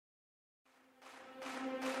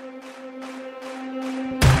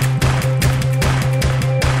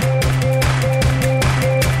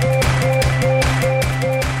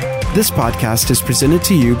This podcast is presented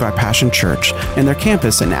to you by Passion Church and their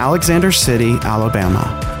campus in Alexander City,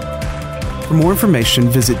 Alabama. For more information,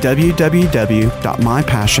 visit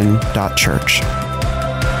www.mypassion.church.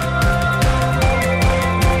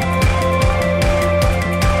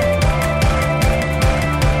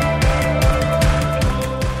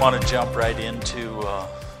 I want to jump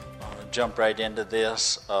right into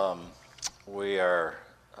this. We are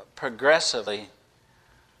progressively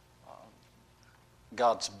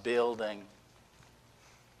God's building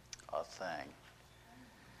a thing.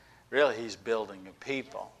 Really, He's building a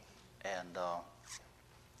people, and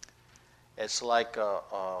it's like a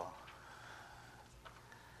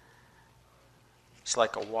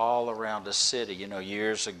wall around a city. You know,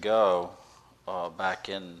 years ago, back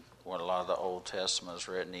in when a lot of the Old Testament was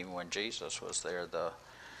written, even when Jesus was there, the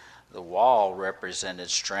wall represented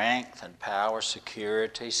strength and power,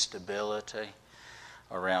 security, stability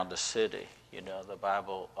around a city. You know, the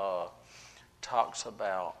Bible talks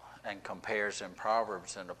about and compares in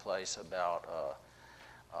Proverbs in a place about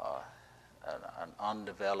an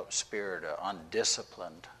undeveloped spirit, an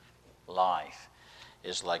undisciplined life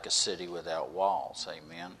is like a city without walls.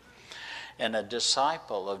 Amen. And a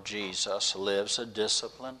disciple of Jesus lives a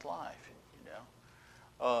disciplined life. You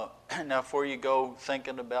know. Now, before you go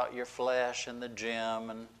thinking about your flesh and the gym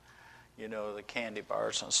and you know the candy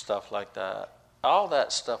bars and stuff like that. All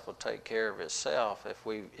that stuff will take care of itself if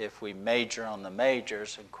we major on the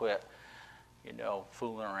majors and quit, you know,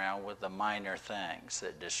 fooling around with the minor things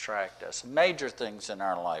that distract us. Major things in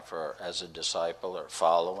our life are, as a disciple, are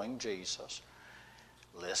following Jesus,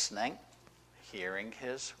 listening, hearing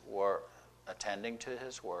His word, attending to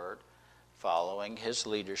His word, following His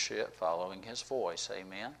leadership, following His voice.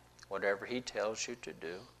 Amen. Whatever He tells you to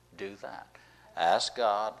do that. Ask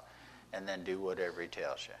God, and then do whatever He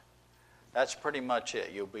tells you. That's pretty much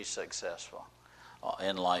it. You'll be successful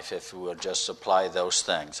in life if you will just apply those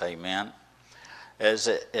things. Amen.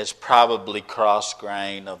 It's probably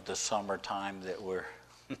cross-grain of the summertime that we're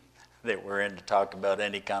in to talk about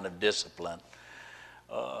any kind of discipline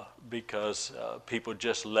because people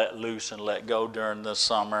just let loose and let go during the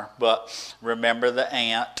summer. But remember the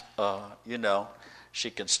ant, you know,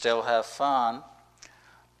 she can still have fun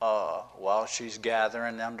while she's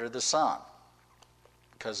gathering under the sun.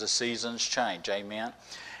 Because the seasons change, amen?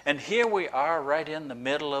 And here we are right in the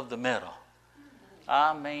middle of the middle.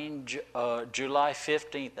 I mean, July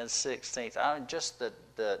 15th and 16th. I mean, just the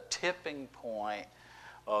tipping point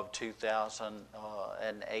of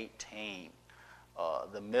 2018.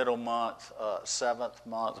 The middle month, 7th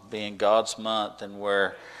month being God's month, and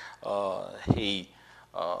where He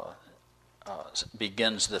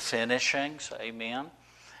begins the finishings, amen?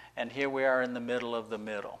 And here we are in the middle of the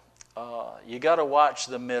middle. You got to watch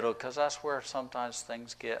the middle because that's where sometimes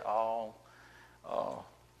things get all,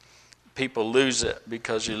 people lose it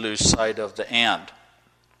because you lose sight of the end.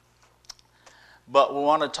 But we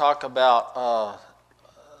want to talk about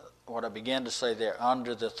what I began to say there,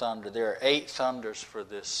 under the thunder. There are 8 thunders for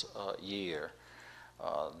this year.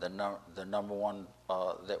 The number one,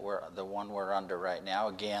 the one we're under right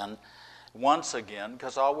now, once again,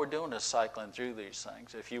 because all we're doing is cycling through these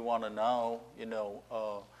things. If you want to know, you know,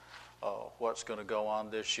 what's going to go on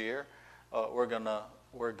this year. We're going to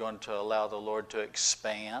allow the Lord to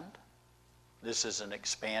expand. This is an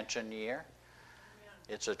expansion year.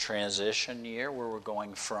 It's a transition year where we're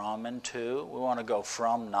going from and to. We want to go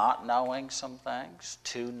from not knowing some things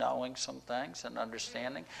to knowing some things and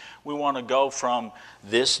understanding. We want to go from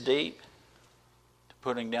this deep to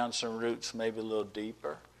putting down some roots maybe a little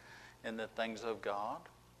deeper in the things of God.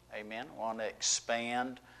 Amen. We want to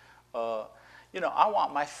expand. You know, I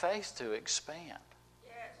want my faith to expand.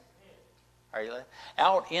 Yes. Are you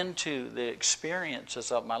out into the experiences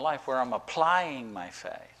of my life where I'm applying my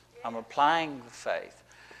faith. Yes. I'm applying the faith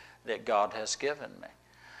that God has given me.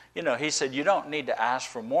 You know, He said you don't need to ask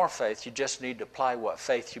for more faith. You just need to apply what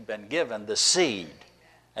faith you've been given, the seed.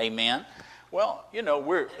 Amen. Well, you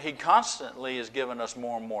know, He constantly is giving us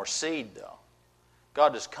more and more seed, though.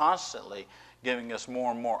 God is constantly giving us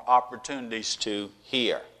more and more opportunities to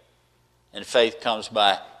hear. And faith comes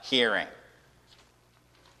by hearing.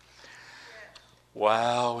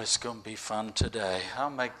 Wow, it's going to be fun today. I'll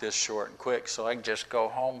make this short and quick so I can just go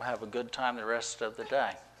home, have a good time the rest of the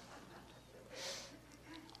day.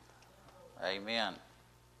 Amen.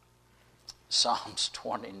 Psalms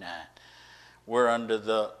 29. We're under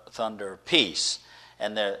the thunder of peace.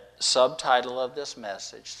 And the subtitle of this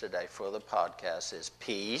message today for the podcast is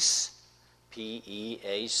Peace,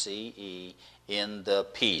 P-E-A-C-E, in the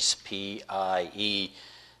peace, P-I-E-C-E,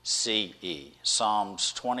 C-E.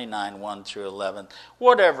 Psalms 29, 1 through 11.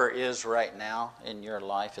 Whatever is right now in your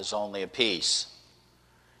life is only a piece.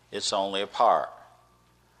 It's only a part.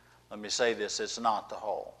 Let me say this, it's not the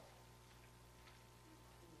whole.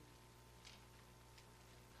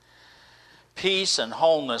 Peace and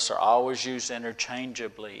wholeness are always used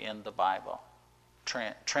interchangeably in the Bible.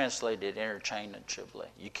 Translated interchangeably.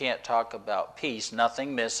 You can't talk about peace,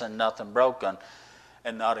 nothing missing, nothing broken,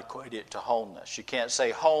 and not equate it to wholeness. You can't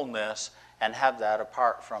say wholeness and have that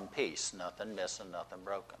apart from peace. Nothing missing, nothing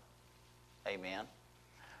broken. Amen.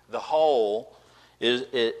 The whole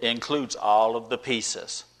it includes all of the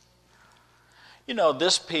pieces. You know,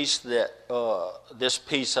 this piece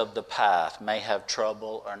of the path may have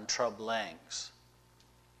trouble and troublings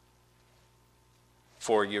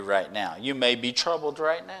for you right now. You may be troubled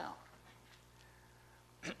right now.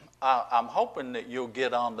 I'm hoping that you'll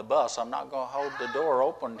get on the bus. I'm not going to hold the door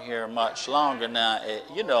open here much longer. Now,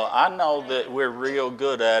 I know that we're real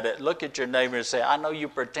good at it. Look at your neighbor and say, I know you're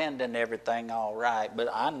pretending everything all right, but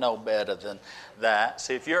I know better than that.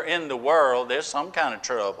 See, if you're in the world, there's some kind of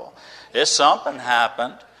trouble. There's something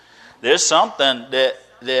happened. There's something that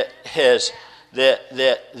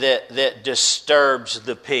disturbs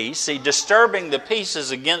the peace. See, disturbing the peace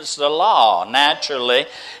is against the law naturally,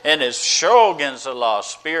 and is sure against the law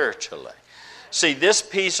spiritually. See, this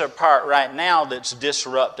piece or part right now that's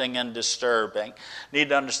disrupting and disturbing, need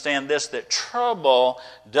to understand this, that trouble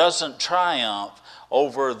doesn't triumph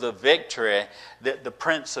over the victory that the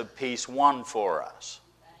Prince of Peace won for us.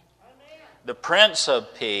 The Prince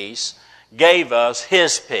of Peace gave us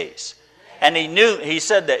His peace. And he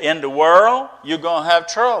said that in the world, you're going to have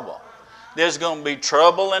trouble. There's going to be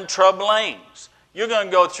trouble and troublings. You're going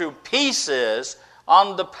to go through pieces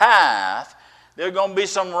on the path. There are going to be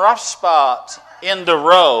some rough spots in the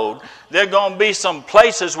road. There are going to be some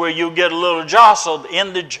places where you get a little jostled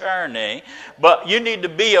in the journey. But you need to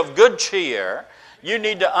be of good cheer. You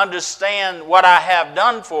need to understand what I have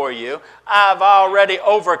done for you. I've already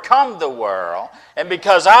overcome the world. And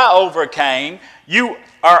because I overcame, you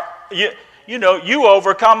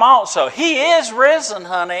overcome also. He is risen,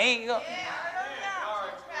 honey.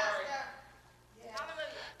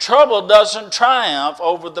 Trouble doesn't triumph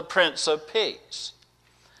over the Prince of Peace.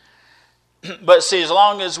 But see, as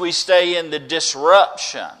long as we stay in the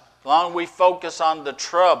disruption, as long as we focus on the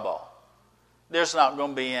trouble, there's not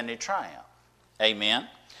going to be any triumph. Amen.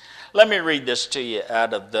 Let me read this to you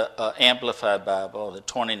out of the Amplified Bible, the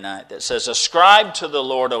 29th. It says, Ascribe to the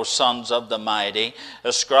Lord, O sons of the mighty.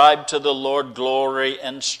 Ascribe to the Lord glory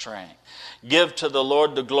and strength. Give to the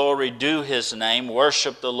Lord the glory due His name.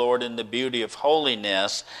 Worship the Lord in the beauty of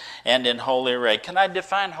holiness and in holy array. Can I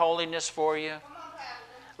define holiness for you?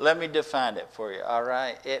 Let me define it for you, all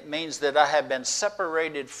right? It means that I have been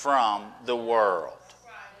separated from the world.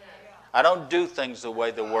 I don't do things the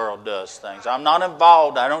way the world does things. I'm not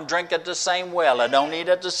involved. I don't drink at the same well. I don't eat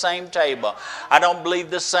at the same table. I don't believe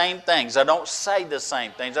the same things. I don't say the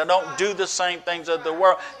same things. I don't do the same things of the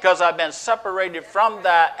world because I've been separated from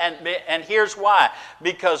that. And here's why.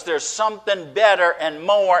 Because there's something better and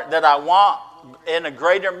more that I want in a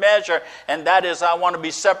greater measure, and that is I want to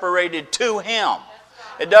be separated to Him.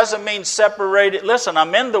 It doesn't mean separated. Listen,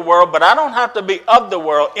 I'm in the world, but I don't have to be of the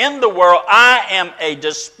world. In the world, I am a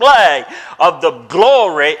display of the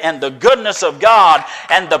glory and the goodness of God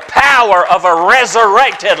and the power of a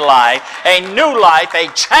resurrected life, a new life, a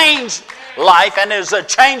changed life, and it's a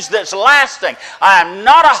change that's lasting. I am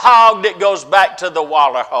not a hog that goes back to the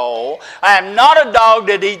water hole. I am not a dog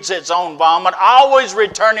that eats its own vomit, always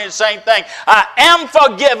returning the same thing. I am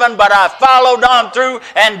forgiven, but I followed on through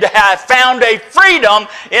and I found a freedom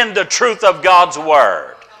in the truth of God's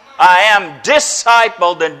Word. I am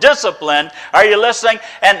discipled and disciplined. Are you listening?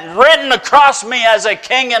 And written across me as a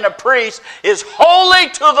king and a priest is holy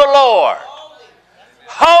to the Lord.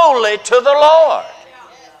 Holy to the Lord.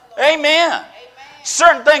 Amen.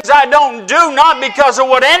 Certain things I don't do, not because of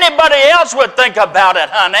what anybody else would think about it,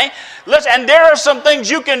 honey. Listen, and there are some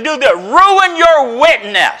things you can do that ruin your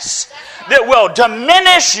witness, that will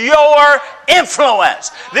diminish your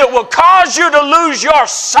influence, that will cause you to lose your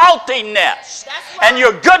saltiness and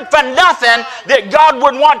your good for nothing that God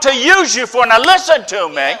would want to use you for. Now listen to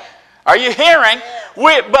me. Are you hearing?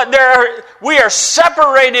 We are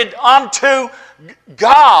separated unto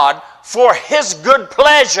God for His good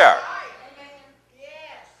pleasure.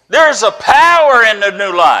 There's a power in the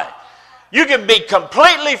new life. You can be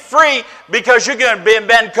completely free because you can be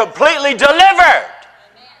been completely delivered.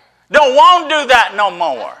 Don't want to do that no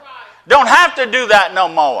more. Don't have to do that no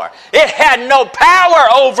more. It had no power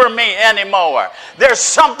over me anymore. There's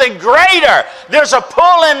something greater. There's a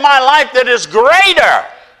pull in my life that is greater.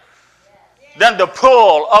 than the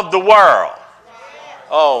pull of the world.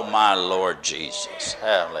 Oh, my Lord Jesus.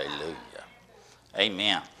 Hallelujah.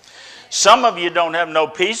 Amen. Some of you don't have no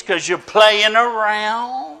peace because you're playing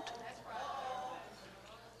around.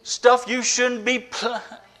 Stuff you shouldn't be playing.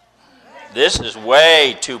 This is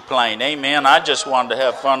way too plain. Amen. I just wanted to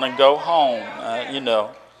have fun and go home,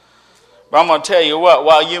 But I'm going to tell you what,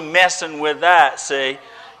 while you messing with that, see,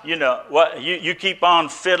 you keep on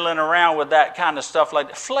fiddling around with that kind of stuff like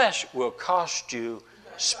that. Flesh will cost you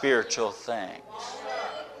spiritual things.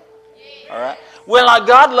 All right? Will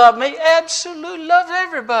God love me? Absolutely loves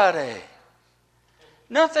everybody.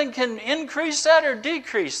 Nothing can increase that or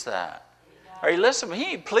decrease that. Are you listening?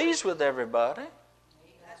 He ain't pleased with everybody.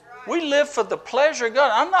 We live for the pleasure of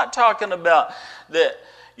God. I'm not talking about that,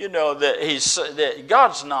 that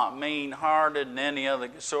God's not mean-hearted in any other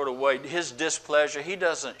sort of way. His displeasure, He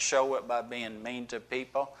doesn't show it by being mean to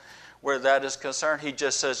people. Where that is concerned, He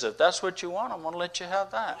just says, if that's what you want, I'm going to let you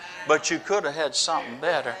have that. But you could have had something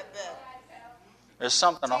better. There's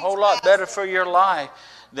something a whole lot better for your life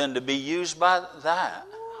than to be used by that.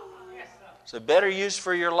 It's a better use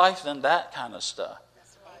for your life than that kind of stuff.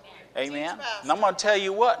 Amen. And I'm going to tell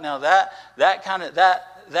you what now, that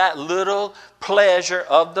little pleasure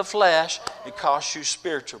of the flesh, it costs you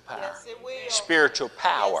spiritual power. Yes, it will. Spiritual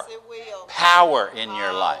power. Yes, it will. Power in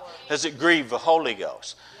your life. Does it grieve the Holy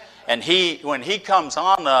Ghost? And when He comes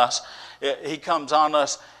on us, He comes on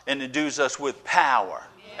us and endues us with power.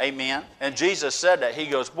 Amen. And Jesus said that. He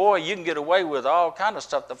goes, boy, you can get away with all kind of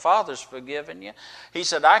stuff. The Father's forgiven you. He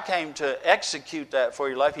said, I came to execute that for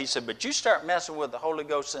your life. He said, but you start messing with the Holy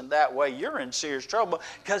Ghost in that way, you're in serious trouble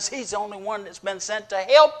because He's the only one that's been sent to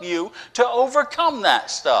help you to overcome that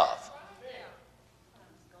stuff.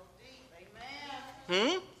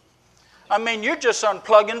 I mean, you're just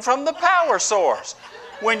unplugging from the power source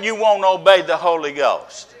when you won't obey the Holy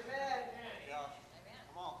Ghost.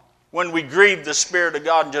 When we grieve the Spirit of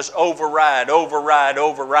God and just override.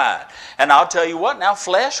 And I'll tell you what, now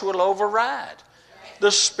flesh will override the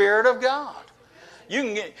Spirit of God.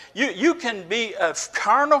 You can be a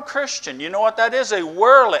carnal Christian. You know what that is? A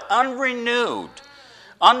worldly, unrenewed,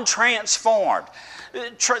 untransformed.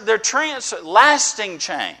 Lasting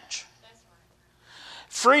change.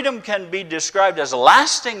 Freedom can be described as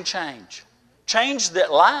lasting change. Change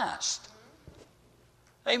that lasts.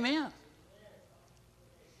 Amen.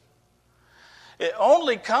 It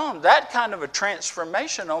only comes, that kind of a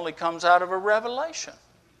transformation only comes out of a revelation.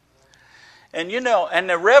 And and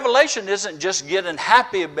the revelation isn't just getting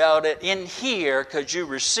happy about it in here because you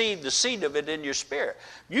received the seed of it in your spirit.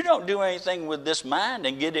 You don't do anything with this mind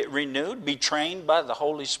and get it renewed, be trained by the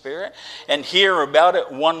Holy Spirit, and hear about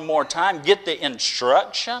it one more time. Get the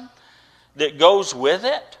instruction that goes with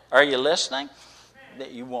it. Are you listening?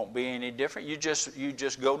 That you won't be any different. You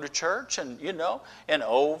just go to church and and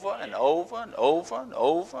over and over and over and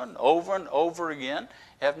over and over and over again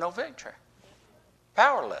have no victory.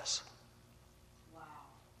 Powerless. Wow.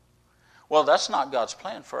 Well, that's not God's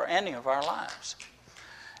plan for any of our lives.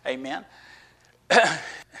 Amen.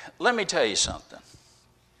 Let me tell you something.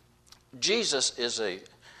 This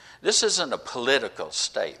isn't a political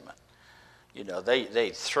statement.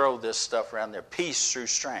 They throw this stuff around there, peace through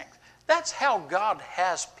strength. That's how God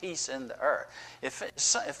has peace in the earth.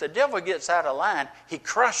 If the devil gets out of line, he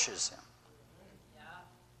crushes him.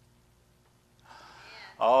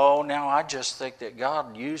 Oh, now I just think that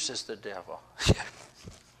God uses the devil.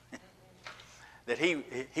 That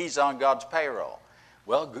he's on God's payroll.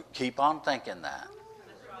 Well, keep on thinking that.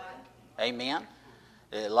 Amen.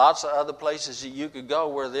 There are lots of other places that you could go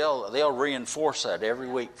where they'll reinforce that every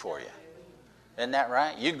week for you. Isn't that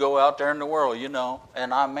right? You go out there in the world,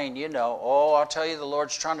 and I mean, I'll tell you, the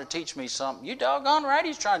Lord's trying to teach me something. You doggone right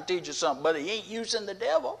He's trying to teach you something, but He ain't using the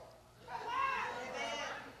devil.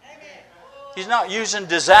 He's not using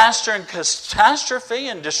disaster and catastrophe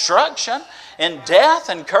and destruction and death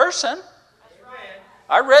and cursing.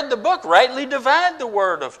 I read the book, Rightly Divide the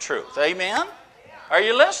Word of Truth. Amen? Are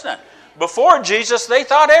you listening? Before Jesus, they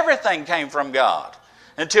thought everything came from God.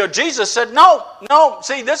 Until Jesus said, no,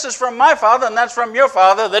 see, this is from my Father and that's from your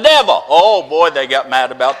father, the devil. Oh, boy, they got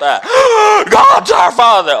mad about that. God's our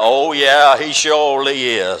Father. Oh, yeah, He surely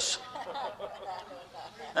is.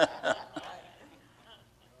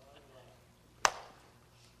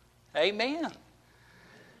 Amen.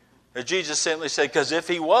 But Jesus simply said, because if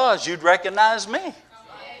He was, you'd recognize me. Amen.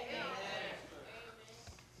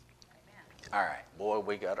 All right, boy,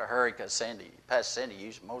 we got to hurry because Pastor Cindy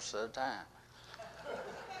used most of the time.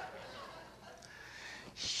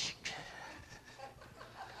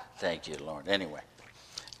 Thank you, Lord. Anyway,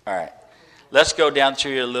 all right. Let's go down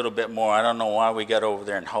through a little bit more. I don't know why we got over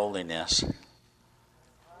there in holiness.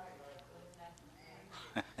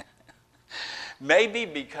 Maybe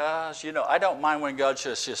because, I don't mind when God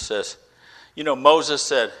just says, Moses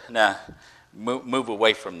said, now, move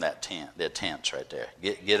away from that tent, the tents right there.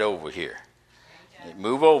 Get over here.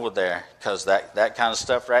 Move over there, because that kind of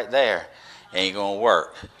stuff right there ain't going to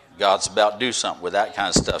work. God's about to do something with that kind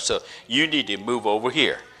of stuff. So you need to move over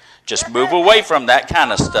here. Just move away from that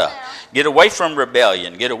kind of stuff. Get away from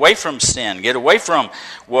rebellion. Get away from sin. Get away from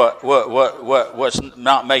what's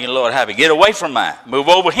not making the Lord happy. Get away from that. Move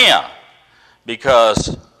over here.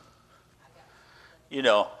 Because,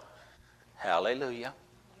 hallelujah.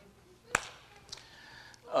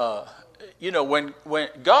 When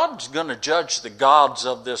God's going to judge the gods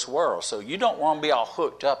of this world, so you don't want to be all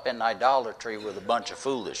hooked up in idolatry with a bunch of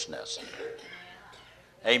foolishness.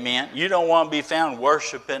 Amen. You don't want to be found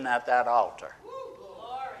worshiping at that altar,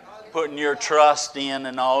 putting your trust in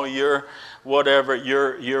and all your whatever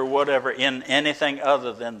in anything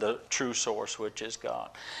other than the true source, which is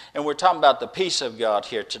God. And we're talking about the peace of God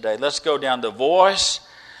here today. Let's go down. The voice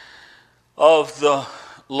of the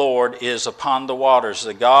Lord is upon the waters.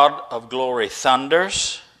 The God of glory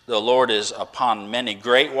thunders. The Lord is upon many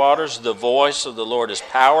great waters. The voice of the Lord is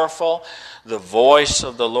powerful. The voice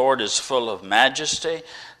of the Lord is full of majesty.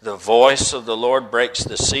 The voice of the Lord breaks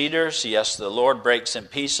the cedars. Yes, the Lord breaks in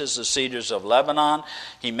pieces the cedars of Lebanon.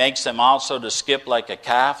 He makes them also to skip like a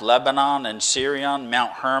calf. Lebanon and Sirion,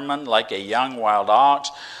 Mount Hermon, like a young wild ox.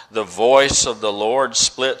 The voice of the Lord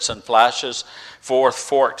splits and flashes forth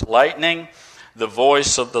forked lightning. The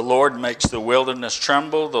voice of the Lord makes the wilderness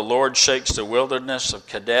tremble. The Lord shakes the wilderness of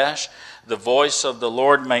Kadesh. The voice of the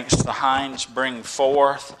Lord makes the hinds bring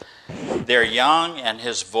forth their young, and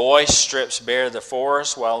his voice strips bare the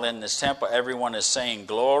forest. While in this temple everyone is saying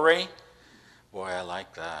glory. Boy, I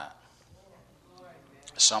like that.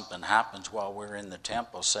 Something happens while we're in the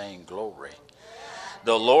temple saying glory.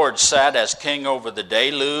 The Lord sat as king over the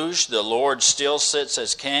deluge. The Lord still sits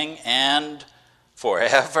as king and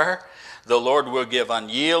forever. The Lord will give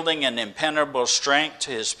unyielding and impenetrable strength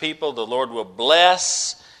to his people. The Lord will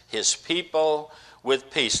bless his people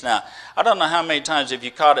with peace. Now, I don't know how many times, if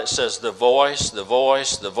you caught it, says the voice, the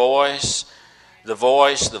voice, the voice, the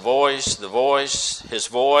voice, the voice, the voice, his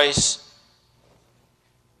voice.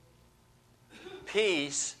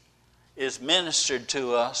 Peace is ministered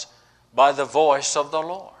to us by the voice of the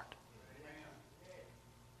Lord.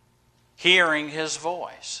 Hearing his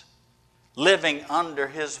voice. Living under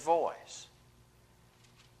his voice.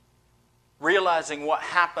 Realizing what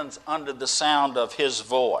happens under the sound of his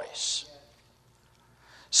voice.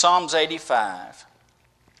 Psalms 85.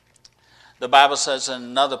 The Bible says in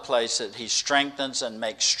another place that he strengthens and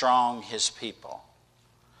makes strong his people.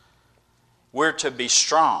 We're to be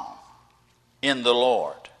strong in the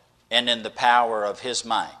Lord and in the power of his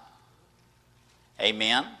might.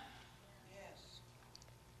 Amen?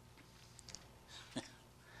 Yes.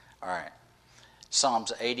 All right.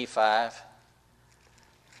 Psalms 85.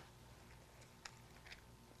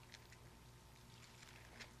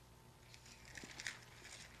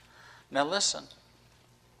 Now listen,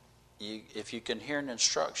 if you can hear an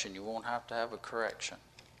instruction, you won't have to have a correction.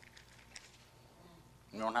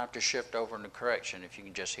 You don't have to shift over into correction if you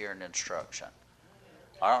can just hear an instruction.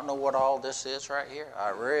 I don't know what all this is right here. I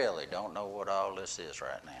really don't know what all this is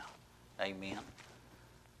right now. Amen.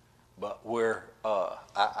 But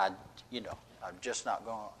I'm just not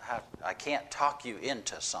going to have, I can't talk you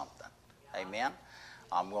into something. Amen.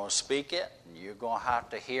 I'm going to speak it, and you're going to have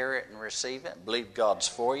to hear it and receive it. Believe God's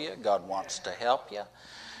for you. God wants to help you.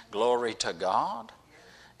 Glory to God.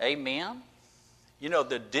 Amen.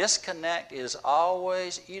 The disconnect is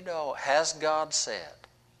always, has God said?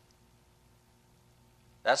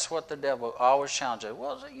 That's what the devil always challenges.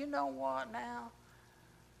 Well, you know what now?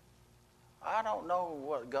 I don't know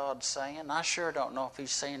what God's saying. I sure don't know if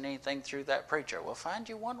he's saying anything through that preacher. Well, find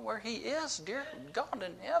you one where he is, dear God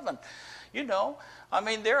in heaven.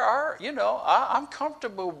 There are, I'm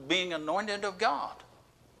comfortable being anointed of God.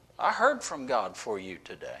 I heard from God for you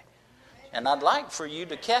today. And I'd like for you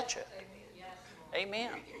to catch it.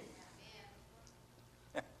 Amen.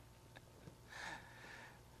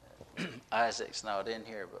 Isaac's not in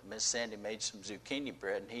here, but Miss Sandy made some zucchini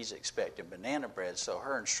bread, and he's expecting banana bread. So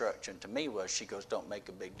her instruction to me was, she goes, don't make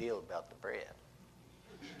a big deal about the bread.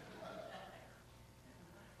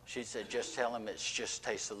 She said, just tell him it just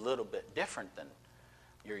tastes a little bit different than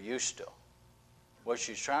you're used to. What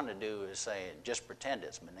she's trying to do is say, just pretend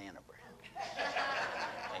it's banana bread.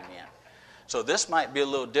 Amen. So this might be a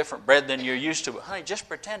little different bread than you're used to, but honey, just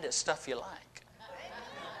pretend it's stuff you like.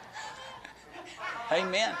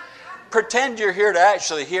 Amen. Pretend you're here to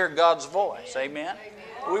actually hear God's voice. Amen.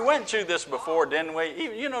 We went through this before, didn't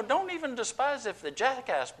we? You know, don't even despise if the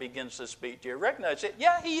jackass begins to speak to you. Recognize it.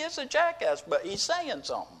 Yeah, he is a jackass, but he's saying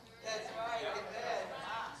something. That's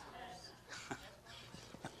right.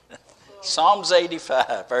 Psalms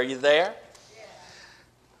 85. Are you there?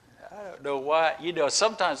 I don't know why. You know,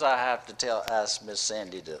 sometimes I have to ask Miss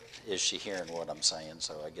Sandy, is she hearing what I'm saying?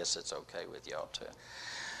 So I guess it's okay with y'all too.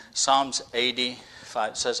 Psalms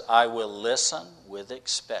 85 says, I will listen with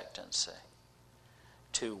expectancy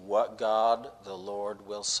to what God the Lord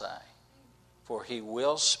will say. For he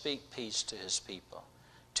will speak peace to his people,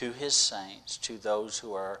 to his saints, to those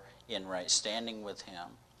who are in right standing with him.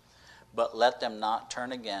 But let them not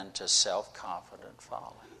turn again to self-confident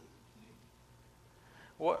folly.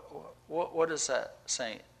 What does that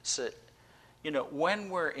say? You know, when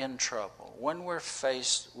we're in trouble, when we're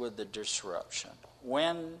faced with the disruption,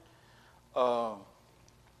 when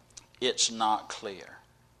it's not clear,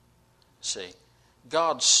 see,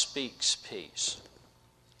 God speaks peace.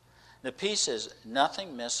 The peace is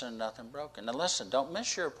nothing missing, nothing broken. Now listen, don't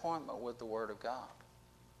miss your appointment with the Word of God.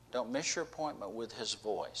 Don't miss your appointment with His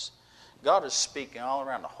voice. God is speaking all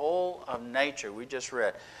around. The whole of nature, we just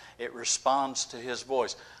read, it responds to His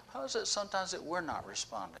voice. How is it sometimes that we're not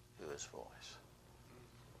responding to His voice?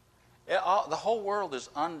 The whole world is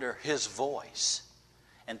under His voice.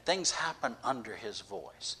 And things happen under His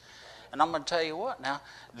voice. And I'm going to tell you what now,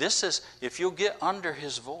 this is, if you'll get under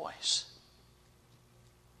His voice,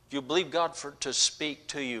 if you believe God to speak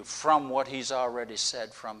to you from what He's already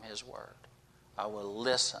said from His Word, I will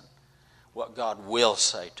listen what God will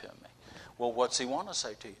say to me. Well, what's He want to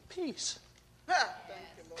say to you? Peace.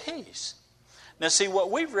 Peace. Now see, what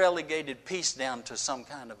we've relegated peace down to some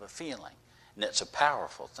kind of a feeling, and it's a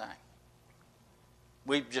powerful thing.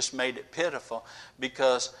 We've just made it pitiful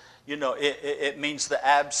because, you know, it means the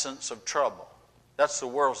absence of trouble. That's the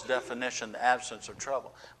world's definition, the absence of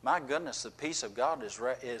trouble. My goodness, the peace of God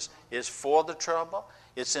is for the trouble.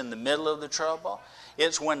 It's in the middle of the trouble.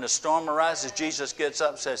 It's when the storm arises, Jesus gets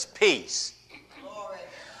up and says, peace. Glory.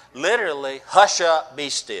 Literally, hush up, be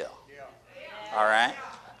still. Yeah. All right?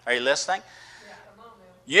 Are you listening?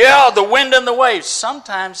 Yeah, the wind and the waves.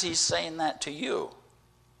 Sometimes He's saying that to you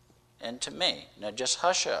and to me. Now just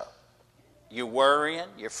hush up. You're worrying,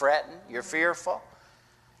 you're fretting, you're fearful.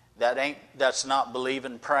 That's not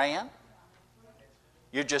believing praying.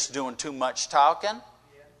 You're just doing too much talking.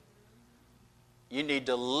 You need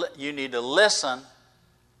to listen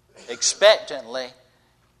expectantly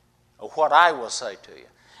of what I will say to you.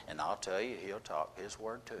 And I'll tell you, He'll talk His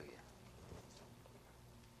word to you.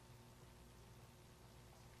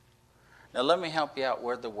 Now let me help you out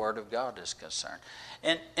where the Word of God is concerned.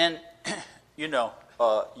 And you know,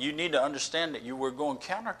 you need to understand that we're going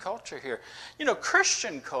counterculture here. You know,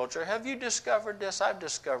 Christian culture, have you discovered this? I've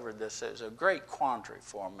discovered this as a great quandary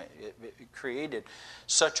for me. It created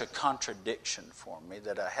such a contradiction for me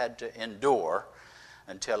that I had to endure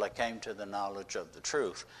until I came to the knowledge of the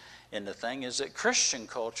truth. And the thing is that Christian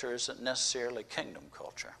culture isn't necessarily kingdom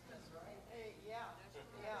culture.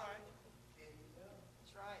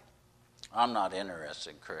 I'm not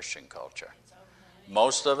interested in Christian culture.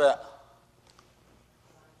 Most of it,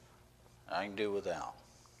 I can do without.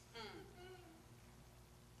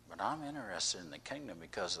 But I'm interested in the kingdom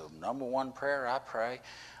because the number one prayer I pray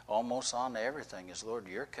almost on everything is, Lord,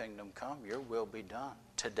 your kingdom come, your will be done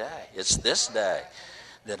today. It's this day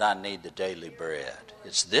that I need the daily bread.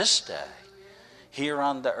 It's this day here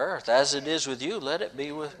on the earth. As it is with you, let it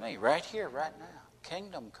be with me right here, right now.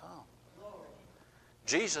 Kingdom come.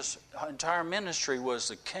 Jesus' entire ministry was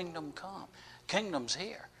the kingdom come. Kingdom's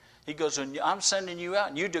here. He goes, I'm sending you out,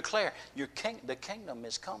 and you declare the kingdom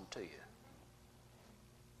has come to you.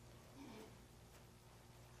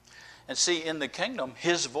 And see, in the kingdom,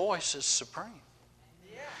 His voice is supreme.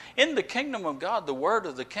 In the kingdom of God, the word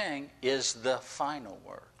of the king is the final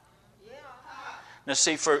word. Now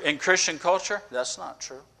see, in Christian culture, that's not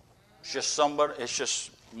true. It's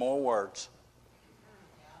just more words.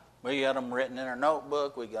 We got them written in our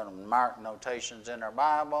notebook. We got them marked notations in our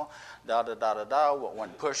Bible. Da-da-da-da-da. But when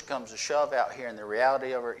push comes to shove out here in the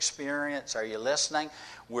reality of our experience, are you listening?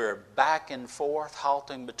 We're back and forth,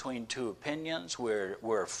 halting between two opinions.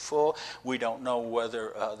 We're full. We don't know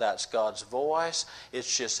whether that's God's voice.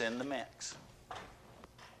 It's just in the mix.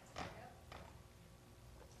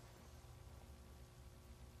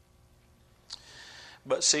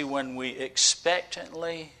 But see, when we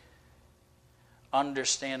expectantly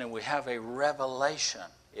understand and we have a revelation,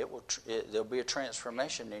 there'll be a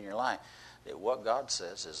transformation in your life that what God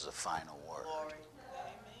says is the final word.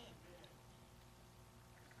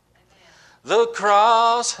 The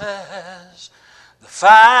cross has The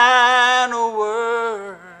final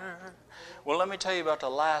word. Well, let me tell you about the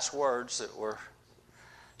last words that were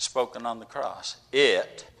spoken on the cross.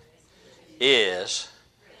 It is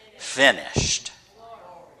finished.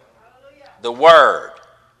 The word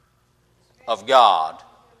of God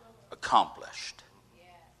accomplished.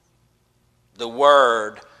 The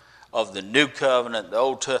word of the new covenant, the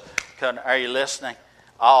old covenant, are you listening?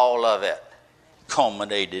 All of it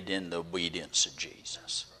culminated in the obedience of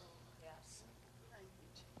Jesus.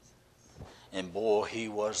 And boy, he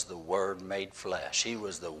was the Word made flesh. He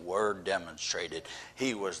was the Word demonstrated.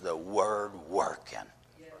 He was the Word working.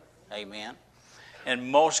 Amen.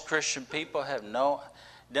 And most Christian people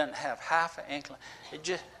doesn't have half an inkling.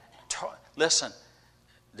 Listen,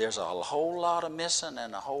 there's a whole lot of missing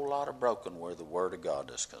and a whole lot of broken where the Word of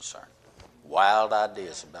God is concerned. Wild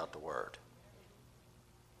ideas about the Word.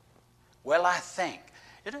 Well, I think.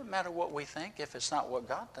 It doesn't matter what we think if it's not what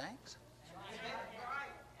God thinks.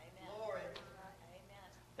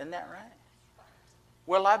 Isn't that right?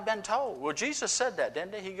 Well, I've been told. Well, Jesus said that,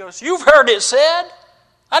 didn't he? He goes, you've heard it said.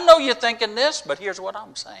 I know you're thinking this, but here's what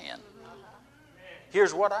I'm saying.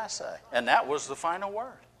 Here's what I say. And that was the final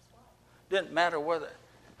word. Didn't matter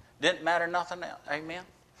nothing else. Amen?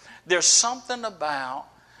 There's something about,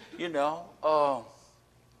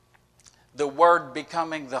 the word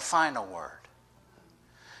becoming the final word.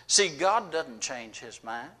 See, God doesn't change his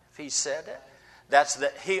mind if he said it.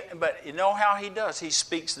 But you know how he does? He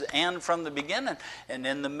speaks the end from the beginning, and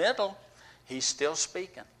in the middle, he's still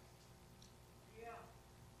speaking.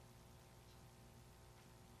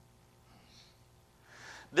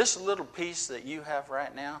 This little piece that you have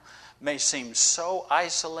right now may seem so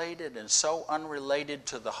isolated and so unrelated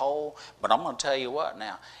to the whole, but I'm going to tell you what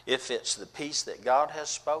now. If it's the peace that God has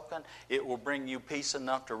spoken, it will bring you peace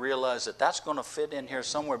enough to realize that that's going to fit in here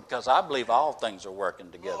somewhere, because I believe all things are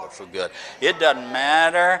working together for good. It doesn't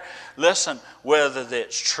matter, listen, whether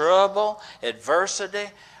it's trouble, adversity,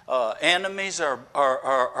 enemies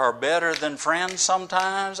are better than friends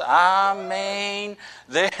sometimes. I mean,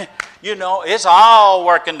 it's all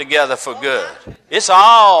working together for good. It's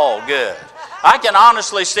all good. I can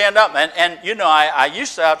honestly stand up and I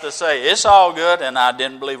used to have to say, it's all good, and I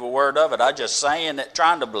didn't believe a word of it. I just saying it,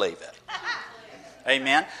 trying to believe it.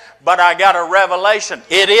 Amen. But I got a revelation.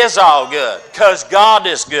 It is all good because God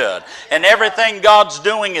is good. And everything God's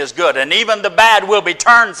doing is good. And even the bad will be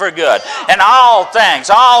turned for good. And all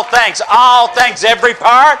things, every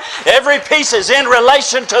part, every piece is in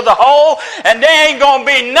relation to the whole. And there ain't going to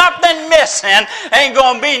be nothing missing. Ain't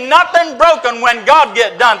going to be nothing broken when God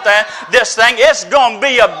get done this thing. It's going to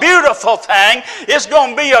be a beautiful thing. It's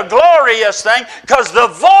going to be a glorious thing, because the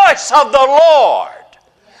voice of the Lord,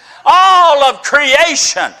 all of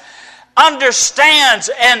creation, understands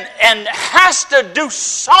and has to do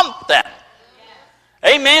something.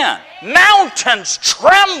 Amen. Mountains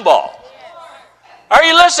tremble. Are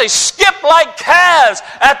you listening? Skip like calves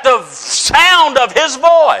at the sound of his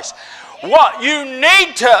voice. What you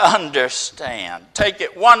need to understand, take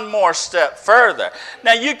it one more step further.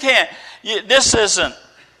 Now this is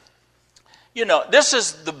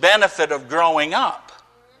the benefit of growing up.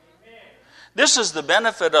 This is the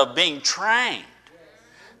benefit of being trained.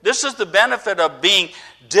 This is the benefit of being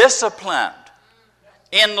disciplined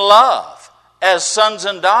in love as sons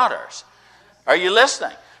and daughters. Are you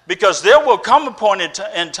listening? Because there will come a point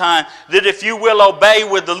in time that if you will obey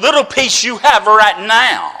with the little piece you have right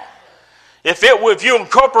now, if you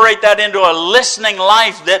incorporate that into a listening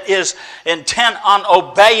life that is intent on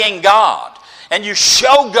obeying God, and you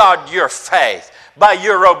show God your faith by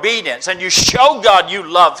your obedience, and you show God you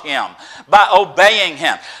love Him by obeying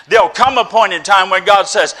Him, there'll come a point in time when God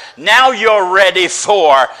says, now you're ready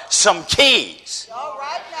for some keys.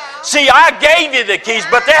 See, I gave you the keys,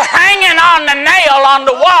 but they're hanging on the nail on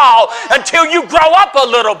the wall until you grow up a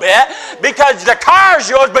little bit, because the car's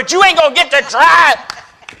yours, but you ain't going to get to drive.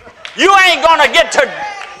 You ain't going to get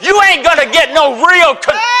no real...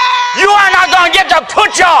 You are not going to get to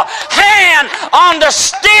put your hand on the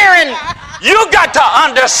steering. You got to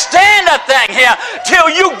understand a thing here till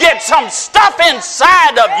you get some stuff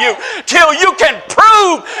inside of you, till you can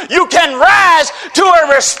prove you can rise to a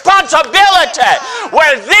responsibility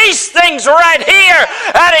where these things right here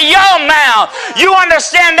out of your mouth, you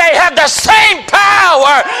understand they have the same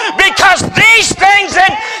power, because these things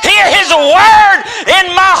in here, His Word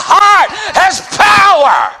in my heart has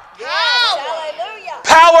power.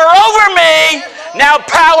 Power over me, now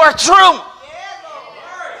power through me.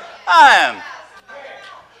 I am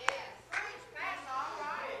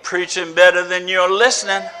preaching better than you're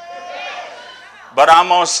listening, but I'm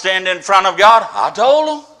going to stand in front of God. I told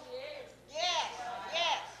him.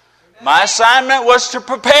 My assignment was to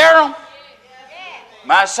prepare them.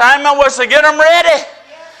 My assignment was to get them ready.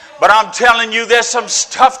 But I'm telling you, there's some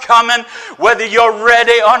stuff coming, whether you're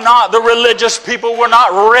ready or not. The religious people were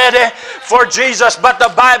not ready for Jesus, but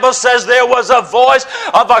the Bible says there was a voice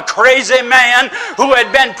of a crazy man who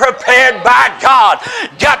had been prepared by God,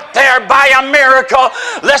 got there by a miracle,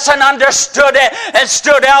 listen, understood it, and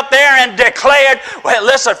stood out there and declared, well,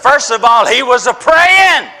 listen, first of all, he was a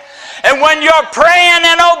praying. And when you're praying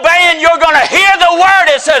and obeying, you're going to hear the word.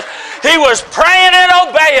 It says he was praying and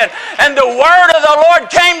obeying, and the word of the Lord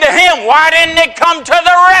came to him. Why didn't it come to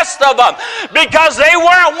the rest of them? Because they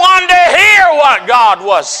weren't one to hear what God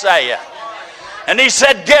was saying. And he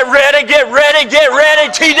said, get ready, get ready, get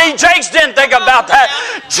ready. T.D. Jakes didn't think about that.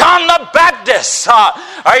 John the Baptist,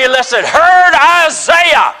 are you listening? Heard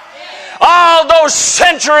Isaiah. All those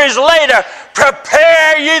centuries later,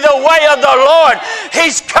 prepare ye the way of the Lord.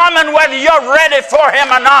 He's coming whether you're ready for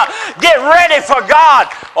him or not. Get ready for God.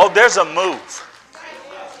 Oh, there's a move.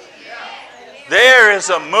 There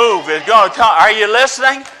is a move. It's going to come. Are you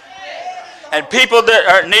listening? And people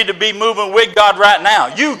that need to be moving with God right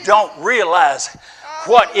now, you don't realize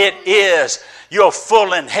what it is, your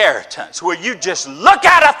full inheritance, where you just look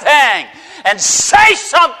at a thing and say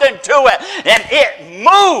something to it, and it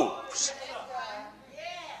moves.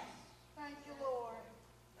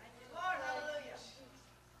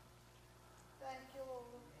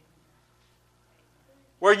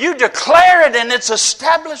 Where you declare it and it's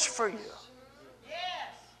established for you.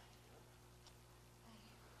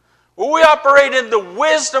 Well, we operate in the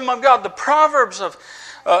wisdom of God. The Proverbs of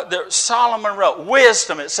that Solomon wrote,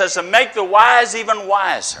 wisdom, it says, to make the wise even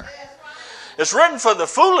wiser. It's written for the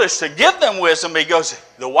foolish to give them wisdom, because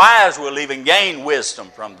the wise will even gain wisdom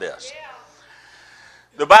from this.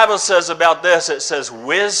 The Bible says about this, it says,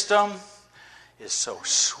 wisdom is so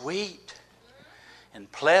sweet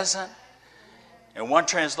and pleasant. In one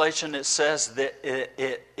translation, it says that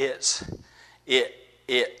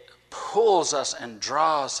it pulls us and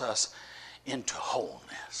draws us into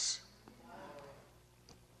wholeness.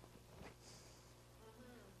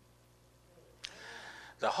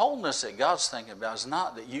 The wholeness that God's thinking about is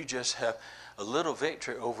not that you just have a little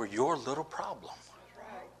victory over your little problem.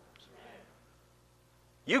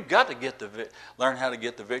 You've got to learn how to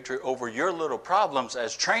get the victory over your little problems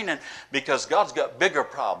as training, because God's got bigger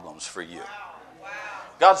problems for you.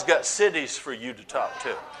 God's got cities for you to talk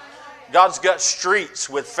to. God's got streets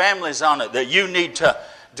with families on it that you need to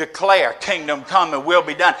declare, kingdom come and will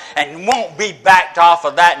be done. And you won't be backed off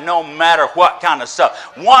of that no matter what kind of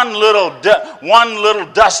stuff. One little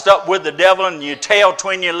dust up with the devil and your tail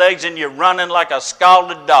between your legs and you're running like a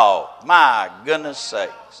scalded dog. My goodness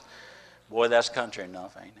sakes. Boy, that's country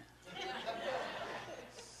enough, ain't it?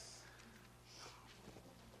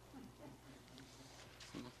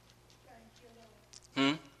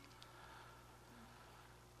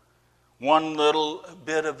 One little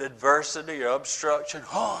bit of adversity or obstruction.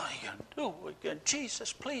 Oh, you can do it again.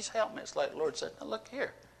 Jesus, please help me. It's like the Lord said, now look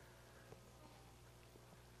here.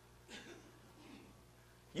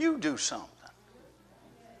 You do something.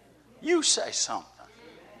 You say something.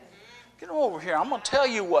 Get over here. I'm going to tell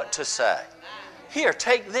you what to say. Here,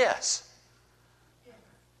 take this.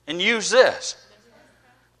 And use this.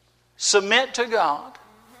 Submit to God.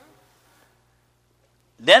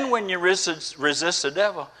 Then when you resist the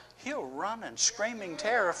devil, he'll run in screaming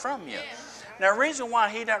terror from you. Now, the reason why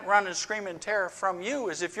he doesn't run in screaming terror from you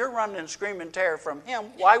is if you're running in screaming terror from him,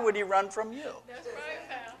 why would he run from you?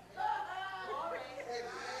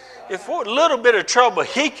 If a little bit of trouble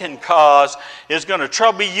he can cause is going to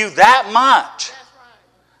trouble you that much.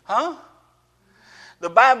 Huh?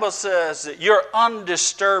 The Bible says that your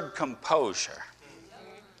undisturbed composure,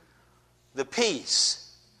 the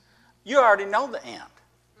peace, you already know the end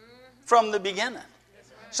from the beginning.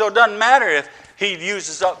 So it doesn't matter if he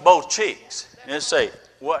uses up both cheeks. And say,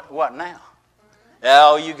 what now? That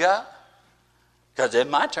all you got? Because it's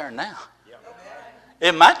my turn now.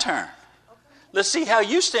 It's my turn. Let's see how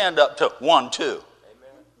you stand up to 1, 2.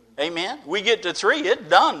 Amen. We get to 3, it's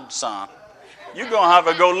done, son. You're going to have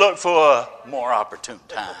to go look for a more opportune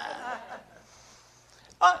time.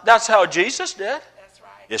 That's how Jesus did.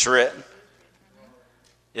 It's written.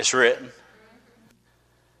 It's written.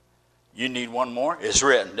 You need one more? It's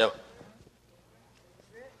written.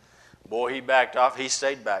 Boy, he backed off. He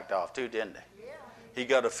stayed backed off too, didn't he? He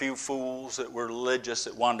got a few fools that were religious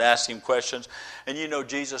that wanted to ask him questions. And you know,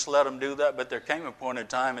 Jesus let them do that. But there came a point in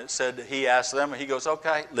time it said that he asked them. And he goes,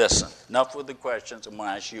 okay, listen, enough with the questions. I'm going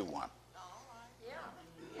to ask you one.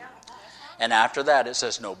 And after that, it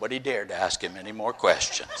says nobody dared to ask him any more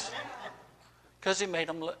questions. Because he made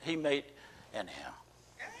anyhow.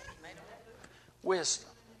 Wisdom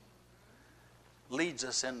leads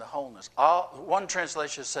us into wholeness. One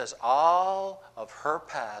translation says, all of her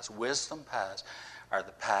paths, wisdom paths, are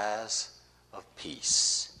the paths of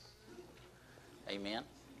peace. Amen?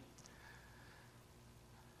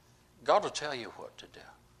 God will tell you what to do.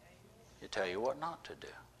 He'll tell you what not to do.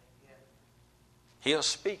 He'll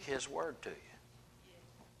speak His word to you.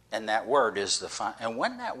 And that word is the final. And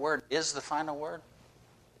when that word is the final word,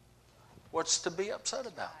 what's to be upset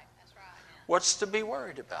about? What's to be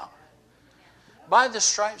worried about? By the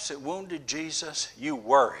stripes that wounded Jesus, you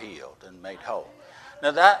were healed and made whole.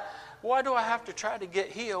 Now why do I have to try to get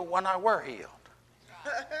healed when I were healed?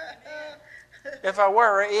 If I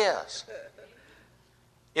were, I is.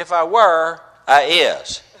 If I were, I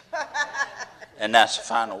is. And that's the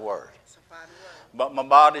final word. But my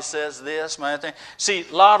body says this, my other thing. See,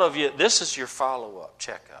 a lot of you, this is your follow-up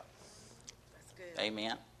checkup. That's good.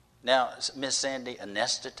 Amen. Now, Miss Sandy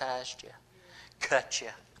anesthetized you, cut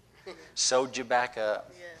you, sewed you back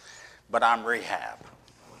up. Yes. But I'm rehab.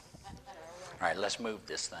 All right, let's move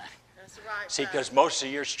this thing. That's right. See, because most of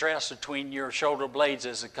your stress between your shoulder blades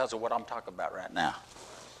is because of what I'm talking about right now.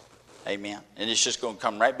 Amen. And it's just going to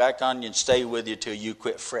come right back on you and stay with you till you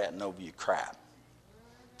quit fretting over your crap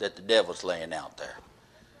that the devil's laying out there.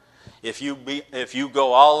 If you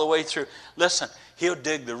go all the way through, listen, he'll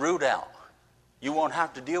dig the root out. You won't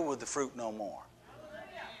have to deal with the fruit no more.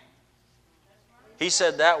 He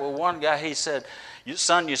said that with one guy. He said,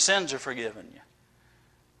 son, your sins are forgiven you.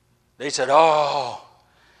 They said, oh.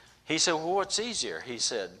 He said, well, what's easier? He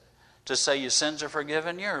said, to say your sins are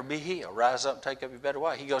forgiven you or be healed. Rise up and take up your bed of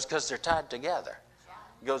way. He goes, because they're tied together.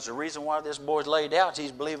 He goes, the reason why this boy's laid out is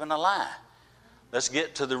he's believing a lie. Let's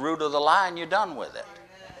get to the root of the lie and you're done with it.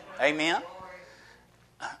 Amen?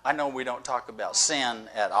 I know we don't talk about sin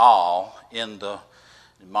at all in the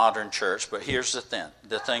modern church, but here's the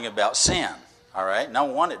thing about sin. All right?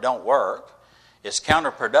 Number one, it don't work. It's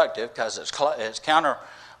counterproductive because it's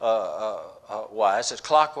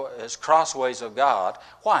it's crossways of God.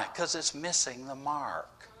 Why? Because it's missing the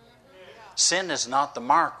mark. Sin is not the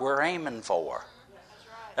mark we're aiming for.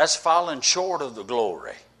 That's falling short of the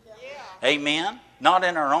glory. Amen? Not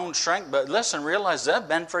in our own strength, but listen, realize that I've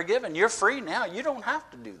been forgiven. You're free now. You don't have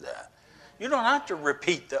to do that. You don't have to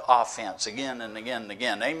repeat the offense again and again and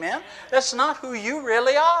again. Amen? That's not who you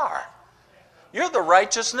really are. You're the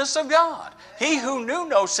righteousness of God. He who knew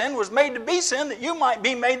no sin was made to be sin that you might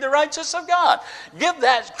be made the righteousness of God. Give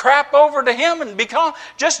that crap over to Him and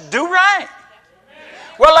just do right.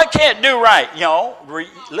 Well, I can't do right.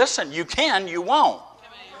 Listen, you can, you won't.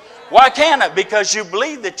 Why can't it? Because you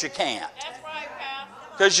believe that you can't.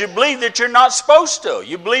 Because you believe that you're not supposed to.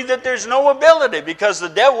 You believe that there's no ability because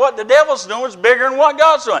what the devil's doing is bigger than what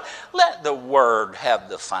God's doing. Let the Word have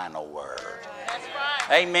the final word. That's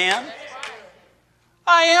right. Amen.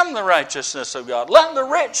 I am the righteousness of God. Let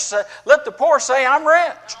the poor say I'm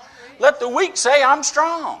rich. Let the weak say I'm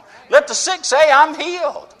strong. Let the sick say I'm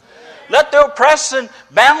healed. Let the oppressed and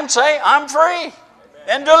bound say I'm free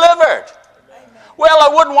and delivered. Well,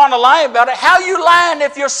 I wouldn't want to lie about it. How you lying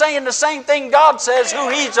if you're saying the same thing God says, who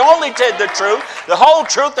He's only said the truth, the whole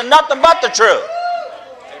truth, and nothing but the truth?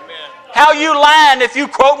 Amen. How you lying if you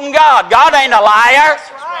quoting God? God ain't a liar.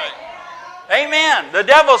 Right. Amen. The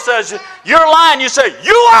devil says, you're lying. You say,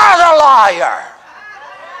 you are the liar.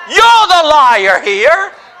 You're the liar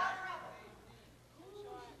here.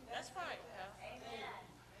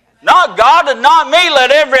 Not God and not me.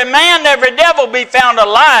 Let every man, every devil be found a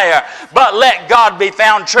liar, but let God be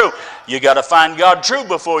found true. You got to find God true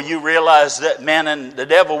before you realize that man and the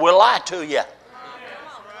devil will lie to you.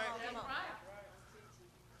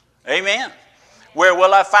 Amen. Where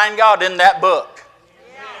will I find God? In that book.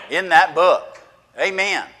 In that book.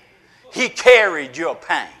 Amen. He carried your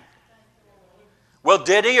pain. Well,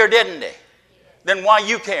 did He or didn't He? Then why are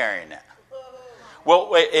you carrying it?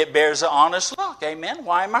 Well, it bears an honest look. Amen.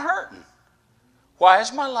 Why am I hurting? Why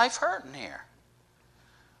is my life hurting here?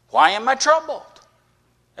 Why am I troubled?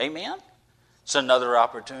 Amen. It's another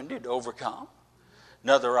opportunity to overcome.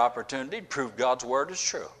 Another opportunity to prove God's word is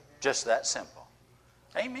true. Just that simple.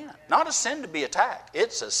 Amen. Not a sin to be attacked.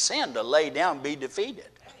 It's a sin to lay down and be defeated.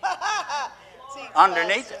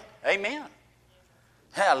 Underneath it. Amen.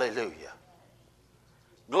 Hallelujah.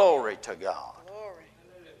 Glory to God.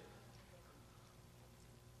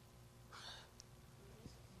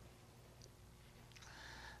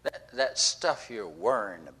 That stuff you're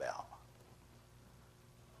worrying about,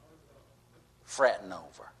 fretting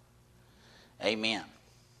over. Amen.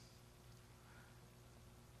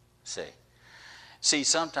 See,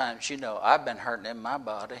 sometimes, I've been hurting in my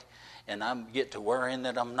body, and I get to worrying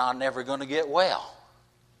that I'm not never going to get well.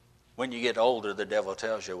 When you get older, the devil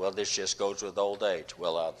tells you, well, this just goes with old age.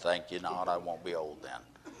 Well, I thank you not. I won't be old then.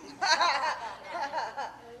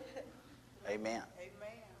 Amen.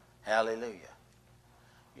 Hallelujah.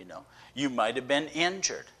 You know, you might have been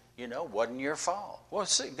injured. You know, wasn't your fault. Well,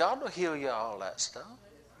 see, God will heal you all that stuff.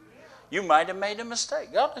 You might have made a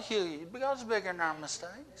mistake. God will heal you. God's bigger than our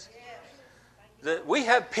mistakes. We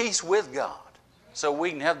have peace with God, so we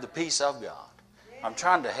can have the peace of God. I'm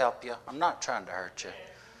trying to help you. I'm not trying to hurt you.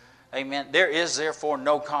 Amen. There is therefore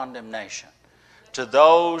no condemnation to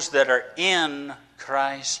those that are in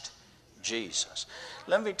Christ Jesus.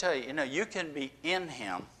 Let me tell you, you know, you can be in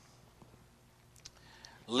Him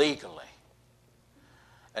legally,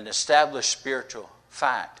 an established spiritual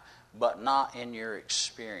fact, but not in your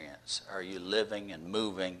experience. Are you living and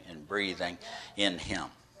moving and breathing in Him?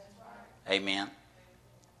 Amen.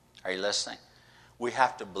 Are you listening? We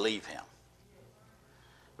have to believe Him.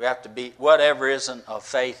 We have to be, whatever isn't of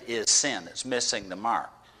faith is sin. It's missing the mark.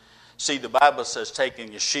 See, the Bible says,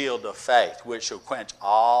 taking the shield of faith, which shall quench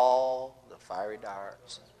all the fiery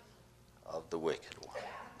darts of the wicked one.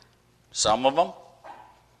 Some of them,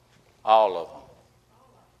 all of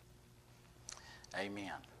them.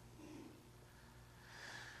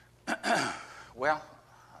 Amen. Well,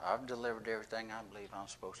 I've delivered everything I believe I'm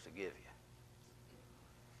supposed to give you.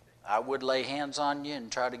 I would lay hands on you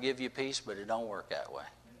and try to give you peace, but it don't work that way.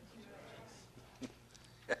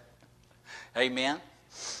 Amen.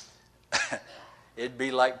 It'd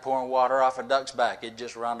be like pouring water off a duck's back. It'd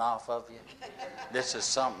just run off of you. This is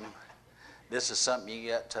something you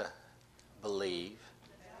got to believe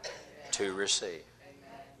to receive.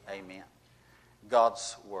 Amen.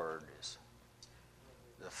 God's word is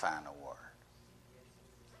the final word.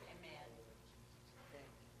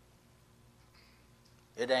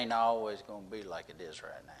 It ain't always going to be like it is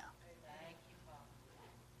right now.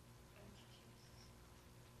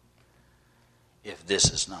 If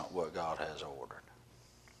this is not what God has ordered.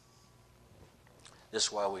 This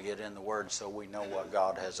is why we get in the Word, so we know what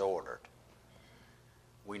God has ordered.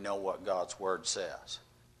 We know what God's Word says.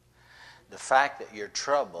 The fact that you're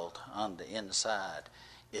troubled on the inside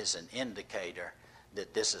is an indicator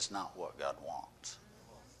that this is not what God wants.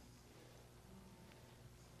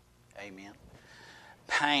 Amen.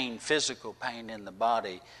 Pain, physical pain in the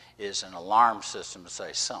body is an alarm system to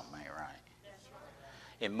say something ain't right.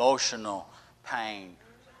 Emotional pain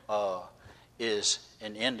is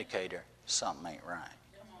an indicator something ain't right.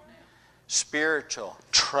 Spiritual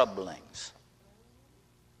troublings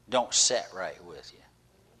don't set right with you.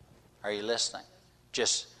 Are you listening?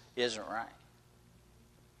 Just isn't right.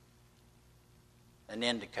 An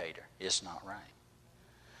indicator is not right.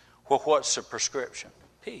 Well, what's the prescription?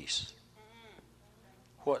 Peace.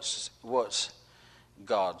 What's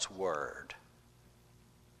God's word?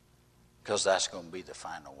 Because that's going to be the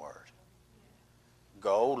final word.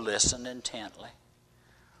 Go listen intently,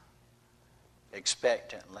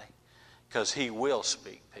 expectantly, because He will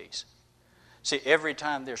speak peace. See, every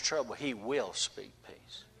time there's trouble, He will speak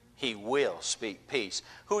peace. He will speak peace.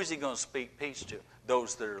 Who is He going to speak peace to?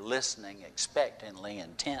 Those that are listening expectantly,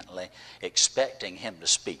 intently, expecting Him to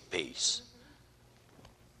speak peace.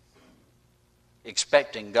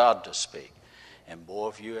 Expecting God to speak. And boy,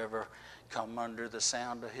 if you ever come under the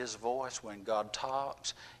sound of His voice when God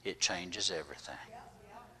talks, it changes everything.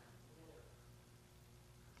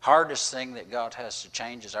 Hardest thing that God has to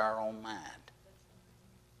change is our own mind.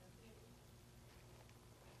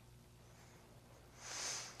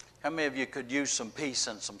 How many of you could use some peace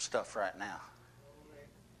and some stuff right now?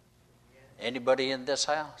 Anybody in this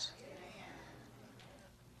house?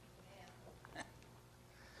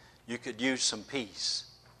 You could use some peace.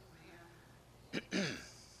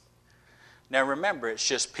 Now remember, it's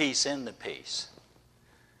just peace in the peace.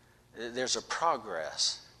 There's a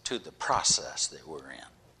progress to the process that we're in.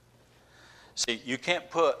 See, you can't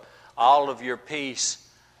put all of your peace,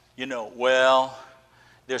 well,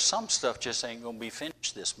 there's some stuff just ain't going to be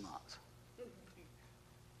finished this month.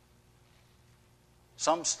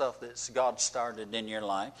 Some stuff that God started in your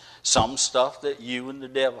life, some stuff that you and the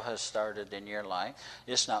devil has started in your life,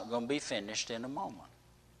 it's not going to be finished in a moment.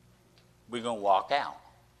 We're going to walk out.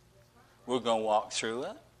 We're going to walk through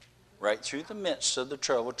it, right through the midst of the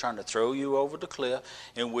trouble, trying to throw you over the cliff,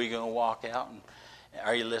 and we're going to walk out and,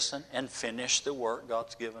 are you listening? And finish the work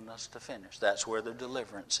God's given us to finish. That's where the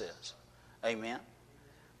deliverance is. Amen.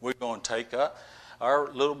 We're going to take up our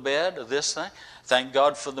little bed of this thing. Thank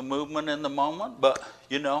God for the movement in the moment, but,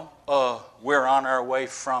 we're on our way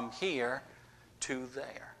from here to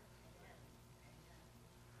there.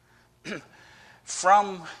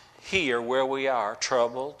 From here where we are,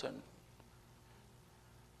 troubled and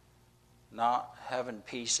not having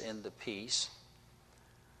peace in the peace,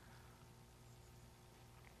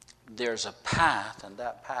 there's a path, and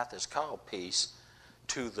that path is called peace,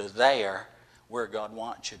 to the there where God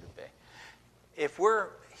wants you to be. If we're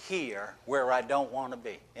here where I don't want to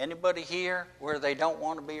be, anybody here where they don't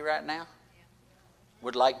want to be right now?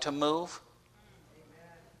 Would like to move?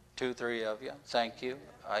 2, 3 of you. Thank you.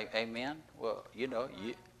 Amen. Well,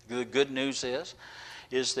 the good news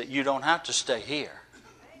is that you don't have to stay here.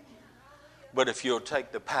 But if you'll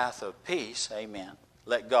take the path of peace, amen,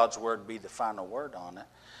 let God's word be the final word on it,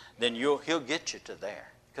 then He'll get you to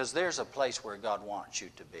there. Because there's a place where God wants you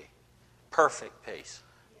to be. Perfect peace.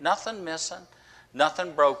 Nothing missing,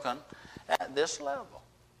 nothing broken at this level,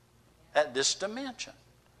 at this dimension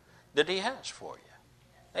that He has for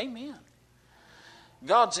you. Amen.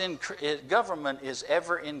 God's government is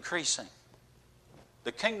ever increasing.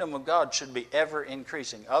 The kingdom of God should be ever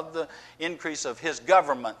increasing. Of the increase of His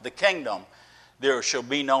government, the kingdom, there shall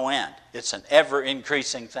be no end. It's an ever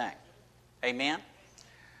increasing thing. Amen?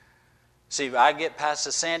 See, if I get Pastor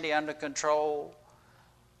Sandy under control,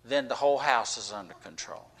 then the whole house is under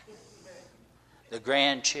control. The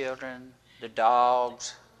grandchildren, the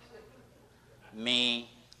dogs, me,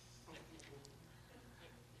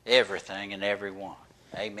 everything and everyone.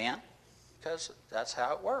 Amen? Because that's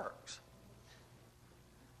how it works.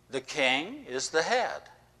 The king is the head.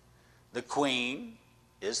 The queen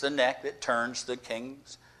is the neck that turns the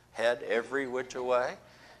king's head every which way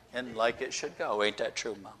and like it should go. Ain't that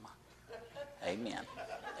true, Mama? Amen.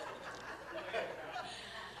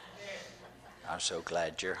 I'm so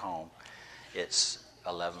glad you're home. It's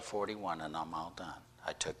 11:41 and I'm all done.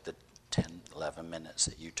 I took the 10, 11 minutes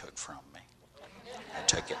that you took from me. I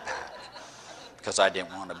took it back because I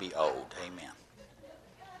didn't want to be old. Amen.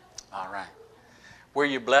 All right. Were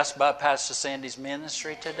you blessed by Pastor Sandy's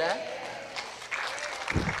ministry today?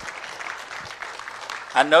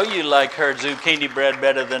 I know you like her zucchini bread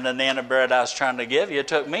better than the nana bread I was trying to give you. It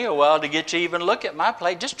took me a while to get you to even look at my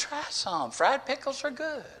plate. Just try some. Fried pickles are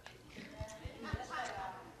good.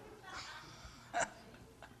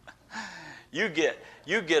 You get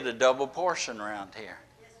a double portion around here.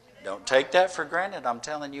 Don't take that for granted. I'm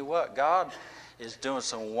telling you what, God is doing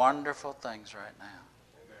some wonderful things right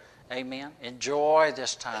now. Amen. Enjoy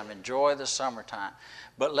this time. Enjoy the summertime.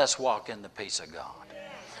 But let's walk in the peace of God.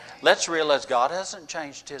 Let's realize God hasn't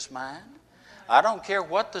changed His mind. I don't care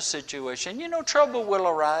what the situation. Trouble will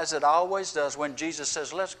arise. It always does. When Jesus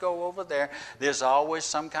says, let's go over there, there's always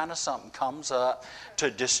some kind of something comes up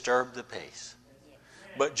to disturb the peace.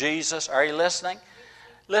 But Jesus, are you listening?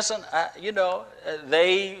 Listen,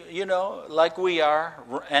 they, like we are,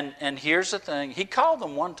 and here's the thing. He called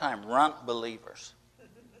them one time runt believers.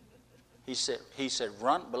 He said,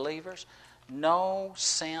 runt believers, no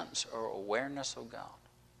sense or awareness of God.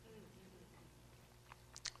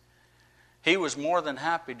 He was more than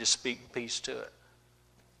happy to speak peace to it.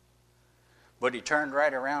 But He turned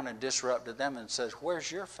right around and disrupted them and says,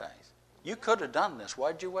 where's your faith? You could have done this.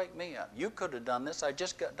 Why'd you wake me up? You could have done this. I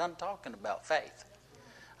just got done talking about faith.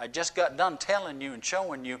 I just got done telling you and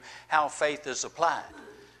showing you how faith is applied.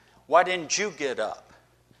 Why didn't you get up?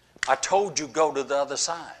 I told you go to the other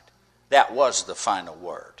side. That was the final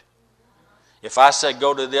word. If I said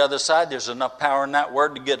go to the other side, there's enough power in that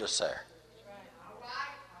word to get us there.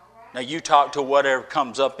 Now you talk to whatever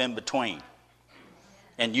comes up in between.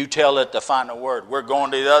 And you tell it the final word. We're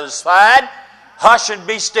going to the other side. Hush and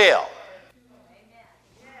be still.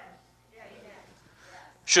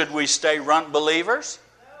 Should we stay runt believers?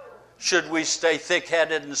 Should we stay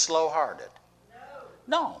thick-headed and slow-hearted?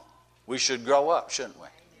 No. We should grow up, shouldn't we?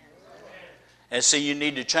 And see, you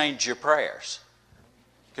need to change your prayers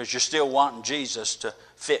because you're still wanting Jesus to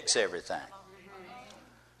fix everything.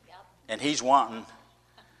 And He's wanting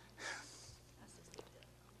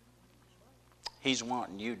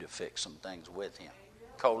you to fix some things with Him,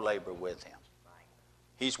 co-labor with Him.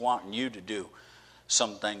 He's wanting you to do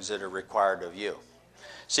some things that are required of you.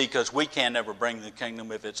 See, because we can't ever bring the kingdom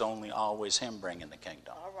if it's only always Him bringing the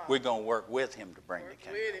kingdom. Right. We're going to work with Him to bring the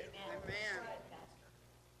kingdom.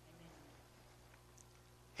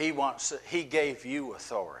 Amen. He gave you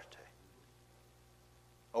authority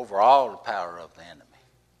over all the power of the enemy.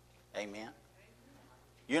 Amen.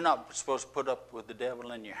 You're not supposed to put up with the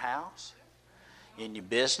devil in your house, in your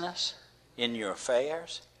business, in your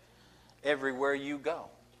affairs, everywhere you go.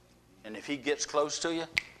 And if he gets close to you,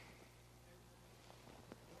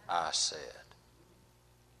 I said,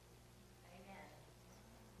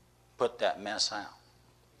 put that mess out.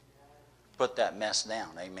 Put that mess down.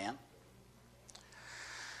 Amen.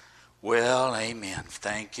 Well, amen.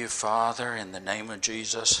 Thank you, Father, in the name of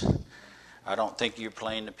Jesus. I don't think you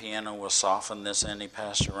playing the piano will soften this any,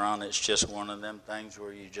 Pastor Ron. It's just one of them things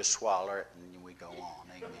where you just swallow it and we go on.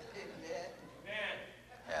 Amen.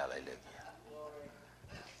 Hallelujah.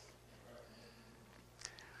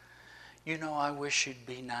 You know, I wish you'd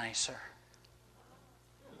be nicer.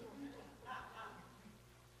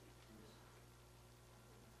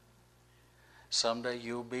 Someday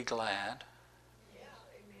you'll be glad.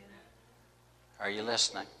 Are you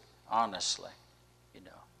listening? Honestly, you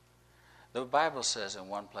know. The Bible says in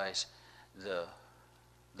one place, the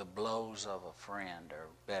blows of a friend are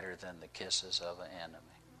better than the kisses of an enemy.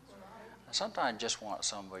 Sometimes I just want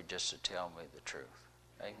somebody just to tell me the truth.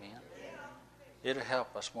 Amen. It'll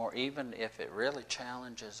help us more, even if it really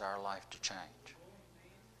challenges our life to change.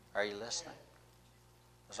 Are you listening?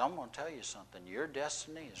 Because I'm going to tell you something. Your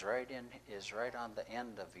destiny is right on the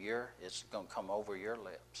end of it's going to come over your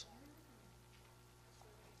lips.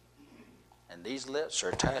 And these lips are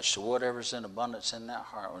attached to whatever's in abundance in that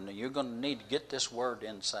heart. And you're going to need to get this word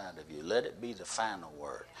inside of you. Let it be the final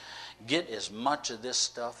word. Get as much of this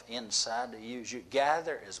stuff inside of you.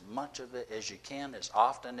 Gather as much of it as you can, as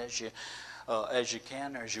often as you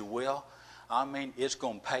can, as you will. I mean, it's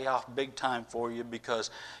going to pay off big time for you,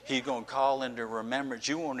 because He's going to call into remembrance.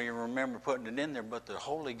 You won't even remember putting it in there, but the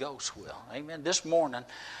Holy Ghost will. Amen. This morning,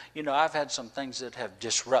 you know, I've had some things that have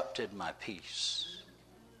disrupted my peace.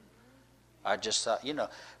 I just thought, you know,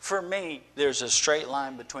 for me, there's a straight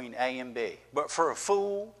line between A and B. But for a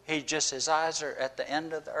fool, his eyes are at the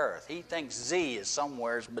end of the earth. He thinks Z is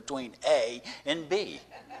somewhere between A and B.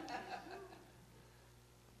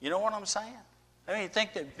 You know what I'm saying? I mean,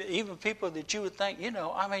 think that even people that you would think, you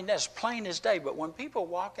know, I mean, that's plain as day. But when people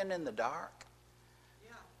walking in the dark,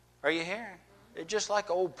 are you hearing? It's just like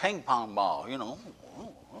an old ping pong ball, you know,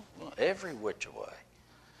 every which way.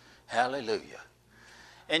 Hallelujah.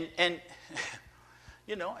 And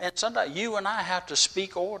you know, and sometimes you and I have to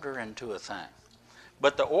speak order into a thing.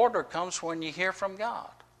 But the order comes when you hear from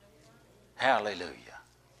God. Hallelujah.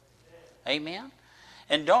 Amen.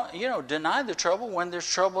 And don't, you know, deny the trouble. When there's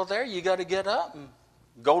trouble there, you got to get up and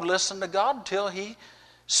go listen to God until He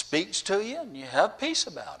speaks to you and you have peace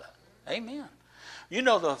about it. Amen. You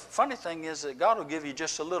know, the funny thing is that God will give you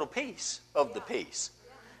just a little piece of the peace.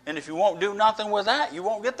 And if you won't do nothing with that, you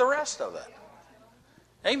won't get the rest of it.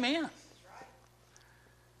 Amen.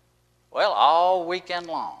 Well, all weekend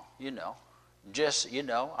long, you know, just, you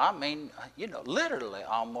know, I mean, you know, literally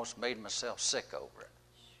almost made myself sick over it.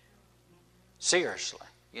 Seriously,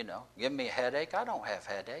 you know, give me a headache. I don't have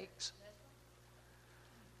headaches.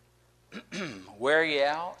 Wear you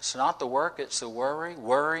out. It's not the work, it's the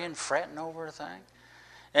worrying, fretting over a thing.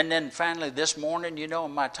 And then finally this morning, you know,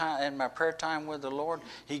 in my prayer time with the Lord,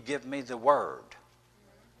 He gave me the word,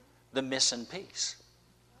 the missing piece.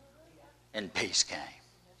 And peace came.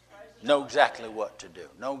 Know exactly what to do.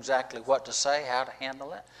 Know exactly what to say, how to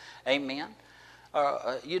handle it. Amen.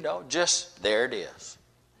 You know, just there it is.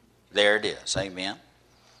 There it is. Amen.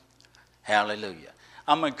 Hallelujah.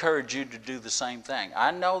 I'm going to encourage you to do the same thing.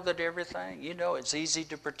 I know that everything, you know, it's easy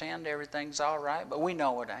to pretend everything's all right, but we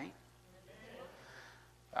know it ain't.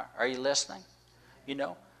 Are you listening? You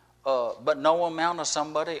know? But no amount of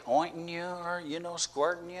somebody ointing you or, you know,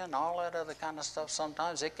 squirting you and all that other kind of stuff,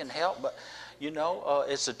 sometimes it can help. But, you know,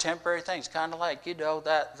 it's a temporary thing. It's kind of like, you know,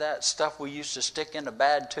 that stuff we used to stick in a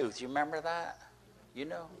bad tooth. You remember that? You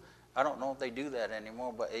know? I don't know if they do that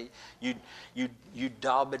anymore, but you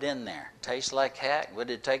daub it in there. Tastes like heck, but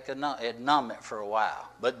it'd numb it for a while.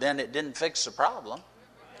 But then it didn't fix the problem.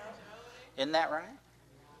 Isn't that right?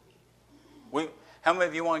 How many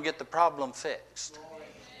of you want to get the problem fixed?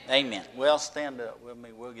 Amen. Well, stand up with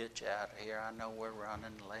me. We'll get you out of here. I know we're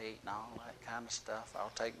running late and all that kind of stuff.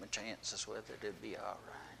 I'll take my chances with it. It'll be all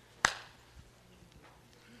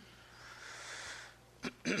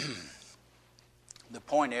right. The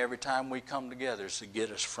point every time we come together is to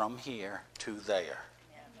get us from here to there,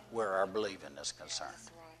 where our believing is concerned.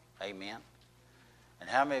 Amen. And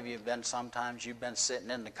how many of you have been, sometimes you've been sitting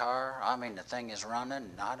in the car, I mean, the thing is running,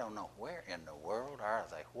 and I don't know where in the world are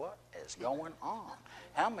they? What is going on?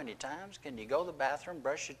 How many times can you go to the bathroom,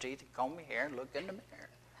 brush your teeth, and comb your hair, and look in the mirror?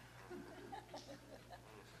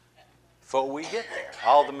 Before we get there.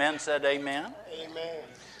 All the men said amen. Amen.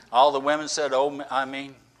 All the women said, oh, I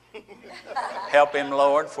mean, help him,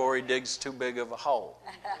 Lord, for he digs too big of a hole.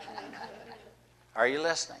 Are you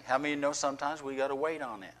listening? How many of you know sometimes we got to wait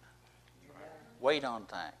on it? Wait on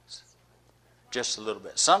things. Just a little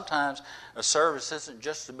bit. Sometimes a service isn't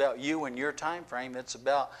just about you and your time frame. It's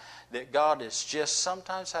about that God is just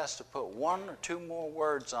sometimes has to put one or two more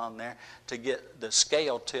words on there to get the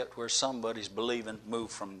scale tipped where somebody's believing move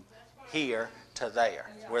from here to there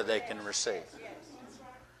where they can receive.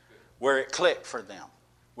 Where it clicked for them.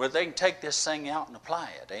 Where they can take this thing out and apply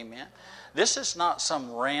it. Amen. This is not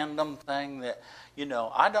some random thing that,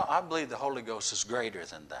 I believe the Holy Ghost is greater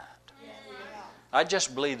than that. I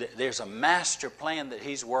just believe that there's a master plan that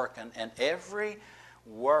He's working, and every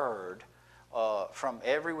word from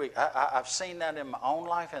every week. I've seen that in my own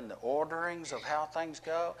life and the orderings of how things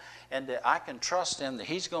go, and that I can trust Him that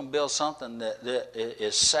He's going to build something that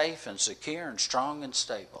is safe and secure and strong and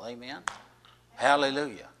stable. Amen?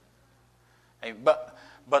 Hallelujah.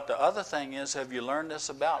 But the other thing is, have you learned this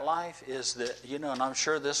about life? Is that, and I'm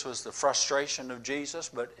sure this was the frustration of Jesus,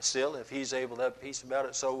 but still, if He's able to have peace about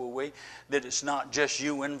it, so will we, that it's not just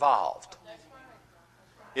you involved.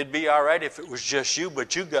 It'd be all right if it was just you,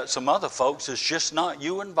 but you got some other folks, it's just not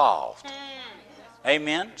you involved.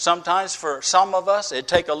 Amen? Sometimes for some of us, it'd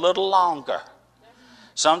take a little longer.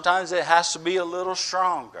 Sometimes it has to be a little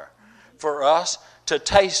stronger for us to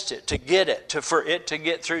taste it, to get it, for it to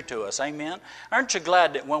get through to us. Amen? Aren't you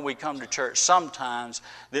glad that when we come to church sometimes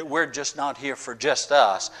that we're just not here for just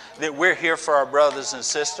us, that we're here for our brothers and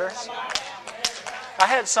sisters? I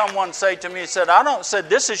had someone say to me, said,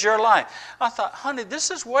 this is your life. I thought, honey, this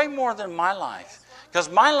is way more than my life. Because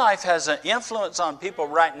my life has an influence on people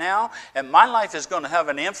right now, and my life is going to have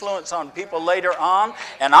an influence on people later on.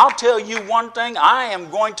 And I'll tell you one thing, I am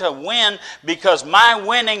going to win because my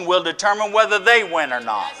winning will determine whether they win or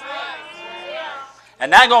not.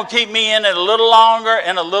 And that's going to keep me in it a little longer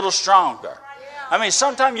and a little stronger. I mean,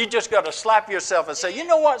 sometimes you just got to slap yourself and say, you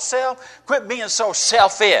know what, self? Quit being so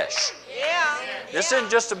selfish. This isn't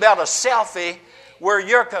just about a selfie where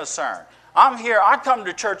you're concerned. I'm here, I come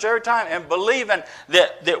to church every time and believing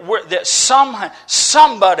that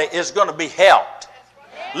somebody is going to be helped.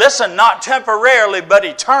 Listen, not temporarily, but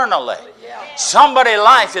eternally. Somebody's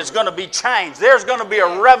life is going to be changed. There's going to be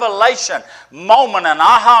a revelation moment, an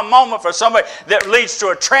aha moment for somebody that leads to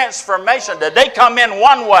a transformation. That they come in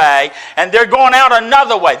one way and they're going out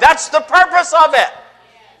another way. That's the purpose of it.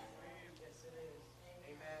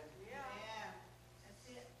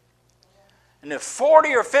 And if 40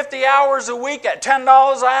 or 50 hours a week at $10 an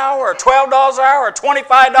hour or $12 an hour or $25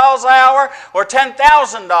 an hour or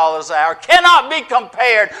 $10,000 an hour cannot be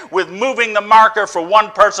compared with moving the marker for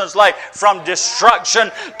one person's life from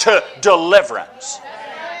destruction to deliverance.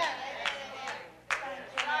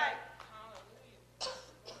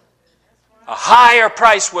 A higher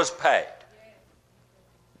price was paid.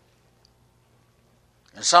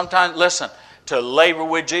 And sometimes, listen, to labor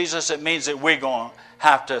with Jesus, it means that we're going to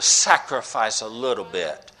have to sacrifice a little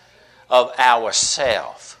bit of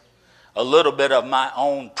ourself, a little bit of my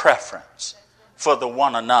own preference for the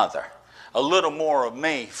one another, a little more of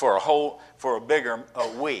me for a bigger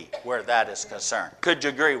we where that is concerned. Could you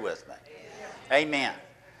agree with me? Amen.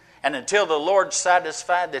 And until the Lord's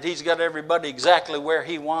satisfied that He's got everybody exactly where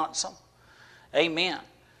He wants them, amen.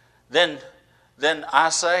 Then I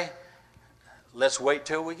say, let's wait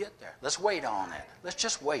till we get there. Let's wait on it. Let's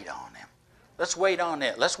just wait on Him. Let's wait on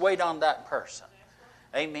it. Let's wait on that person.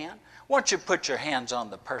 Amen. Why don't you put your hands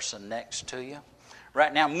on the person next to you?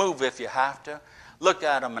 Right now, move if you have to. Look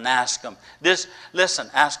at them and ask them.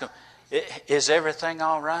 Ask them, is everything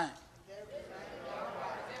all right?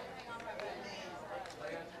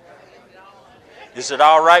 Is it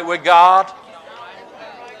all right with God?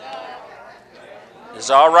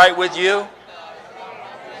 Is it all right with you?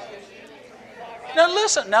 Now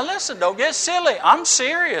listen, don't get silly. I'm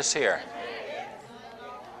serious here.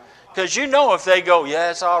 Because if they go,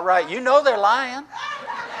 yeah, it's all right, they're lying.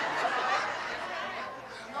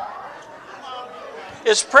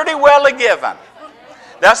 It's pretty well a given.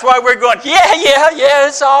 That's why we're going, yeah,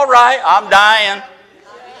 it's all right. I'm dying.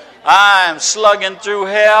 I'm slugging through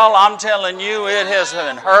hell. I'm telling you, it has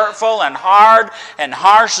been hurtful and hard and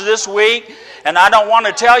harsh this week. And I don't want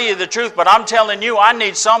to tell you the truth, but I'm telling you, I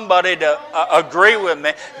need somebody to agree with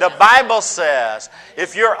me. The Bible says,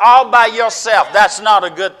 if you're all by yourself, that's not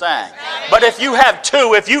a good thing. But if you have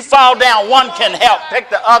two, if you fall down, one can help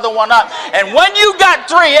pick the other one up. And when you got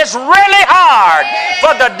three, it's really hard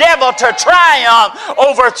for the devil to triumph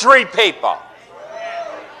over three people.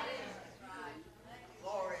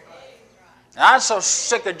 I'm so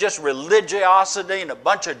sick of just religiosity and a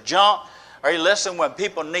bunch of junk. Are you listening? When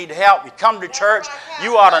people need help, you come to church,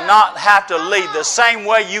 you ought to not have to leave the same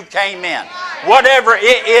way you came in. Whatever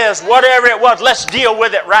it is, whatever it was, let's deal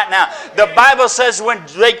with it right now. The Bible says when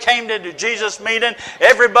they came to the Jesus meeting,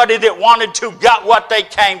 everybody that wanted to got what they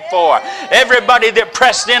came for. Everybody that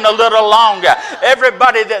pressed in a little longer.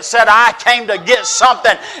 Everybody that said, I came to get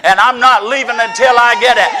something and I'm not leaving until I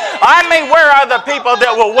get it. I mean, where are the people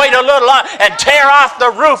that will wait a little longer and tear off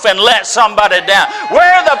the roof and let somebody down?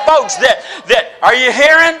 Where are the folks that are you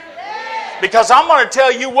hearing? Because I'm going to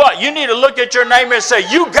tell you what, you need to look at your neighbor and say,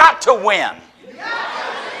 you got to win.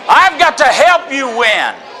 I've got to help you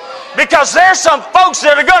win. Because there's some folks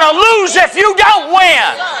that are going to lose if you don't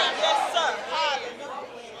win.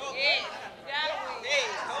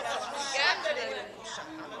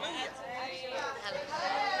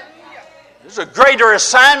 There's a greater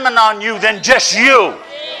assignment on you than just you.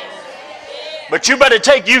 But you better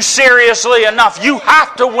take you seriously enough. You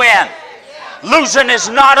have to win. Losing is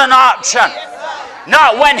not an option.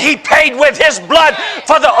 Not when He paid with His blood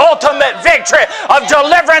for the ultimate victory of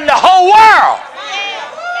delivering the whole world.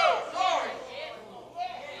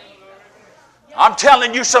 I'm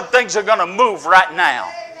telling you, some things are going to move right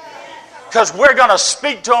now. Because we're going to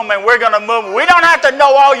speak to them and we're going to move. We don't have to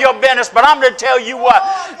know all your business, but I'm going to tell you what.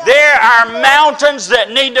 There are mountains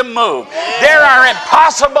that need to move. There are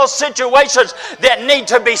impossible situations that need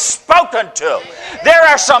to be spoken to. There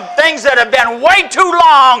are some things that have been way too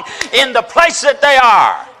long in the place that they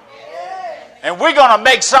are. And we're going to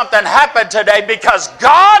make something happen today because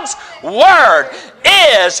God's Word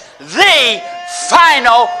is the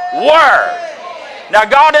final Word. Now,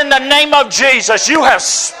 God, in the name of Jesus, you have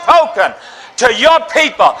spoken to your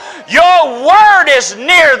people. Your word is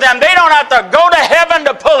near them. They don't have to go to heaven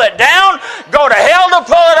to pull it down, go to hell to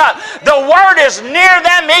pull it up. The word is near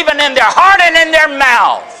them, even in their heart and in their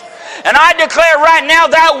mouth. And I declare right now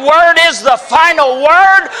that word is the final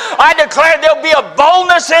word. I declare there'll be a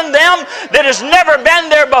boldness in them that has never been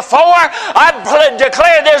there before. I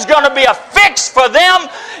declare there's going to be a fix for them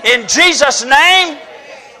in Jesus' name.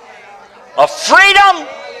 Of freedom.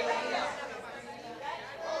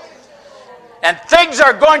 And things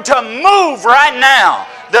are going to move right now.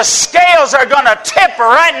 The scales are going to tip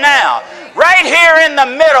right now. Right here in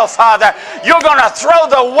the middle, Father. You're going to throw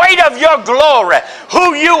the weight of your glory.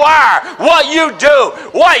 Who you are, what you do,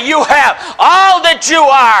 what you have. All that you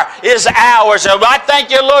are is ours. And I thank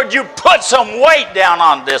you, Lord, you put some weight down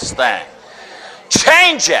on this thing.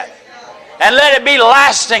 Change it. And let it be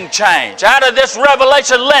lasting change. Out of this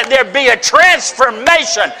revelation, let there be a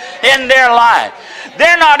transformation in their life.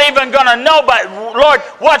 They're not even going to know, but Lord,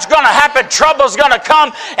 what's going to happen? Trouble's going to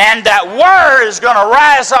come, and that word is going to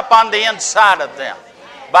rise up on the inside of them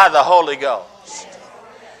by the Holy Ghost.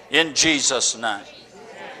 In Jesus' name.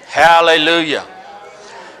 Hallelujah.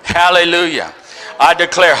 Hallelujah. I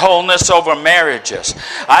declare wholeness over marriages.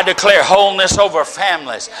 I declare wholeness over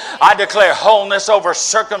families. I declare wholeness over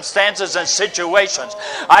circumstances and situations.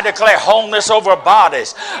 I declare wholeness over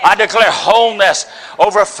bodies. I declare wholeness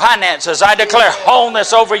over finances. I declare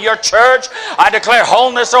wholeness over your church. I declare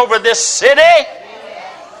wholeness over this city.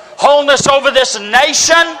 Wholeness over this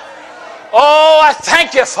nation. Oh, I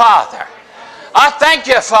thank you, Father. I thank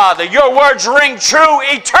you, Father. Your words ring true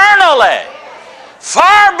eternally.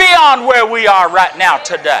 Far beyond where we are right now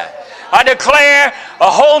today. I declare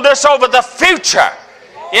a wholeness over the future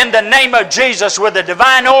in the name of Jesus with the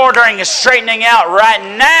divine ordering and straightening out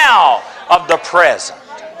right now of the present.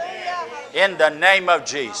 In the name of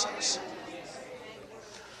Jesus.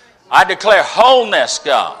 I declare wholeness,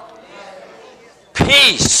 God.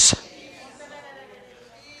 Peace.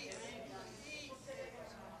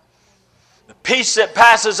 The peace that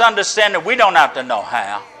passes understanding. We don't have to know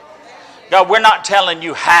how. God, we're not telling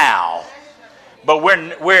you how, but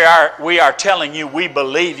we are telling you we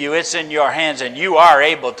believe you. It's in your hands and you are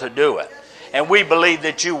able to do it. And we believe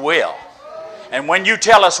that you will. And when you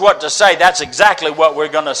tell us what to say, that's exactly what we're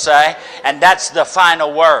going to say. And that's the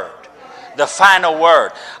final word. The final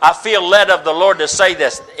word. I feel led of the Lord to say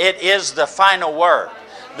this. It is the final word.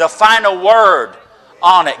 The final word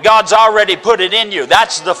on it. God's already put it in you.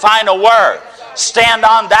 That's the final word. Stand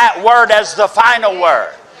on that word as the final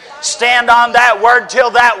word. Stand on that word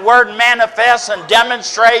till that word manifests and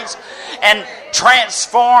demonstrates and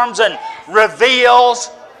transforms and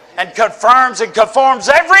reveals and confirms and conforms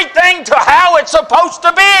everything to how it's supposed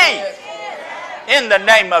to be. In the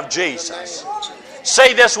name of Jesus.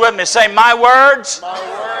 Say this with me. Say, my words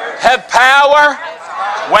have power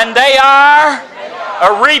when they are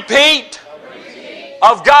a repeat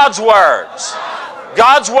of God's words.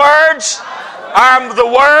 God's words are the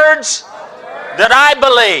words that I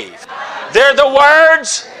believe. They're the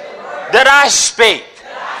words that I speak.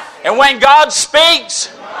 And when God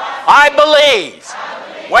speaks, I believe.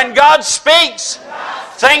 When God speaks,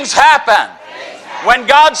 things happen. When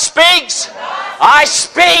God speaks, I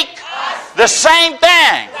speak the same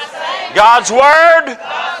thing. God's word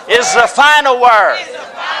is the final word.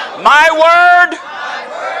 My word,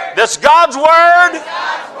 that's God's word,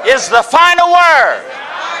 is the final word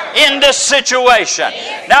in this situation.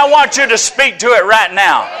 Now I want you to speak to it right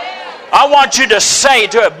now. I want you to say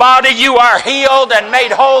to it, body, you are healed and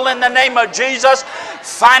made whole in the name of Jesus.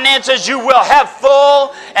 Finances, you will have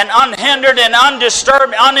full and unhindered and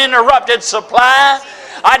undisturbed, uninterrupted supply.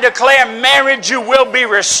 I declare marriage, you will be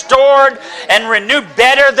restored and renewed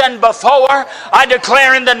better than before. I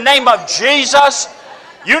declare in the name of Jesus,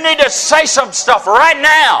 you need to say some stuff right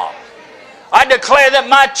now. I declare that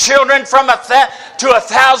my children from to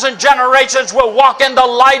 1,000 generations will walk in the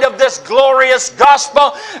light of this glorious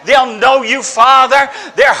gospel. They'll know you, Father.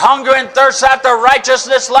 Their hunger and thirst after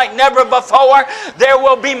righteousness like never before. There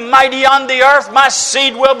will be mighty on the earth. My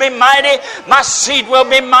seed will be mighty. My seed will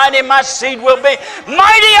be mighty. My seed will be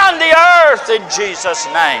mighty on the earth in Jesus'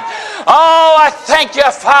 name. Oh, I thank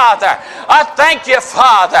you, Father. I thank you,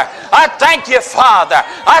 Father. I thank you, Father.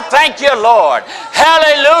 I thank you, Lord.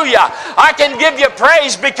 Hallelujah. I can give you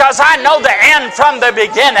praise because I know the end from the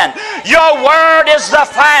beginning. Your word is the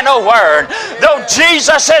final word. Though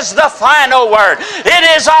Jesus is the final word, it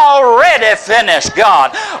is already finished, God.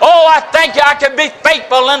 Oh, I thank you I can be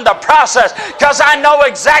faithful in the process because I know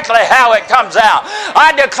exactly how it comes out.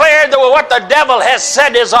 I declare that what the devil has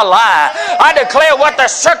said is a lie. I declare what the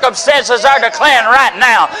circumstances are declaring right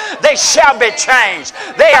now, they shall be changed.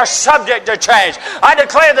 They are subject to change. I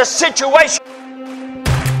declare the situation.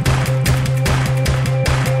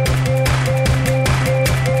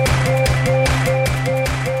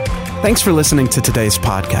 Thanks for listening to today's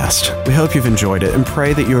podcast. We hope you've enjoyed it and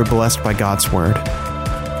pray that you are blessed by God's Word.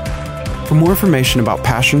 For more information about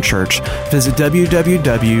Passion Church, visit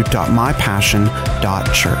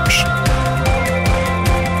www.mypassion.church.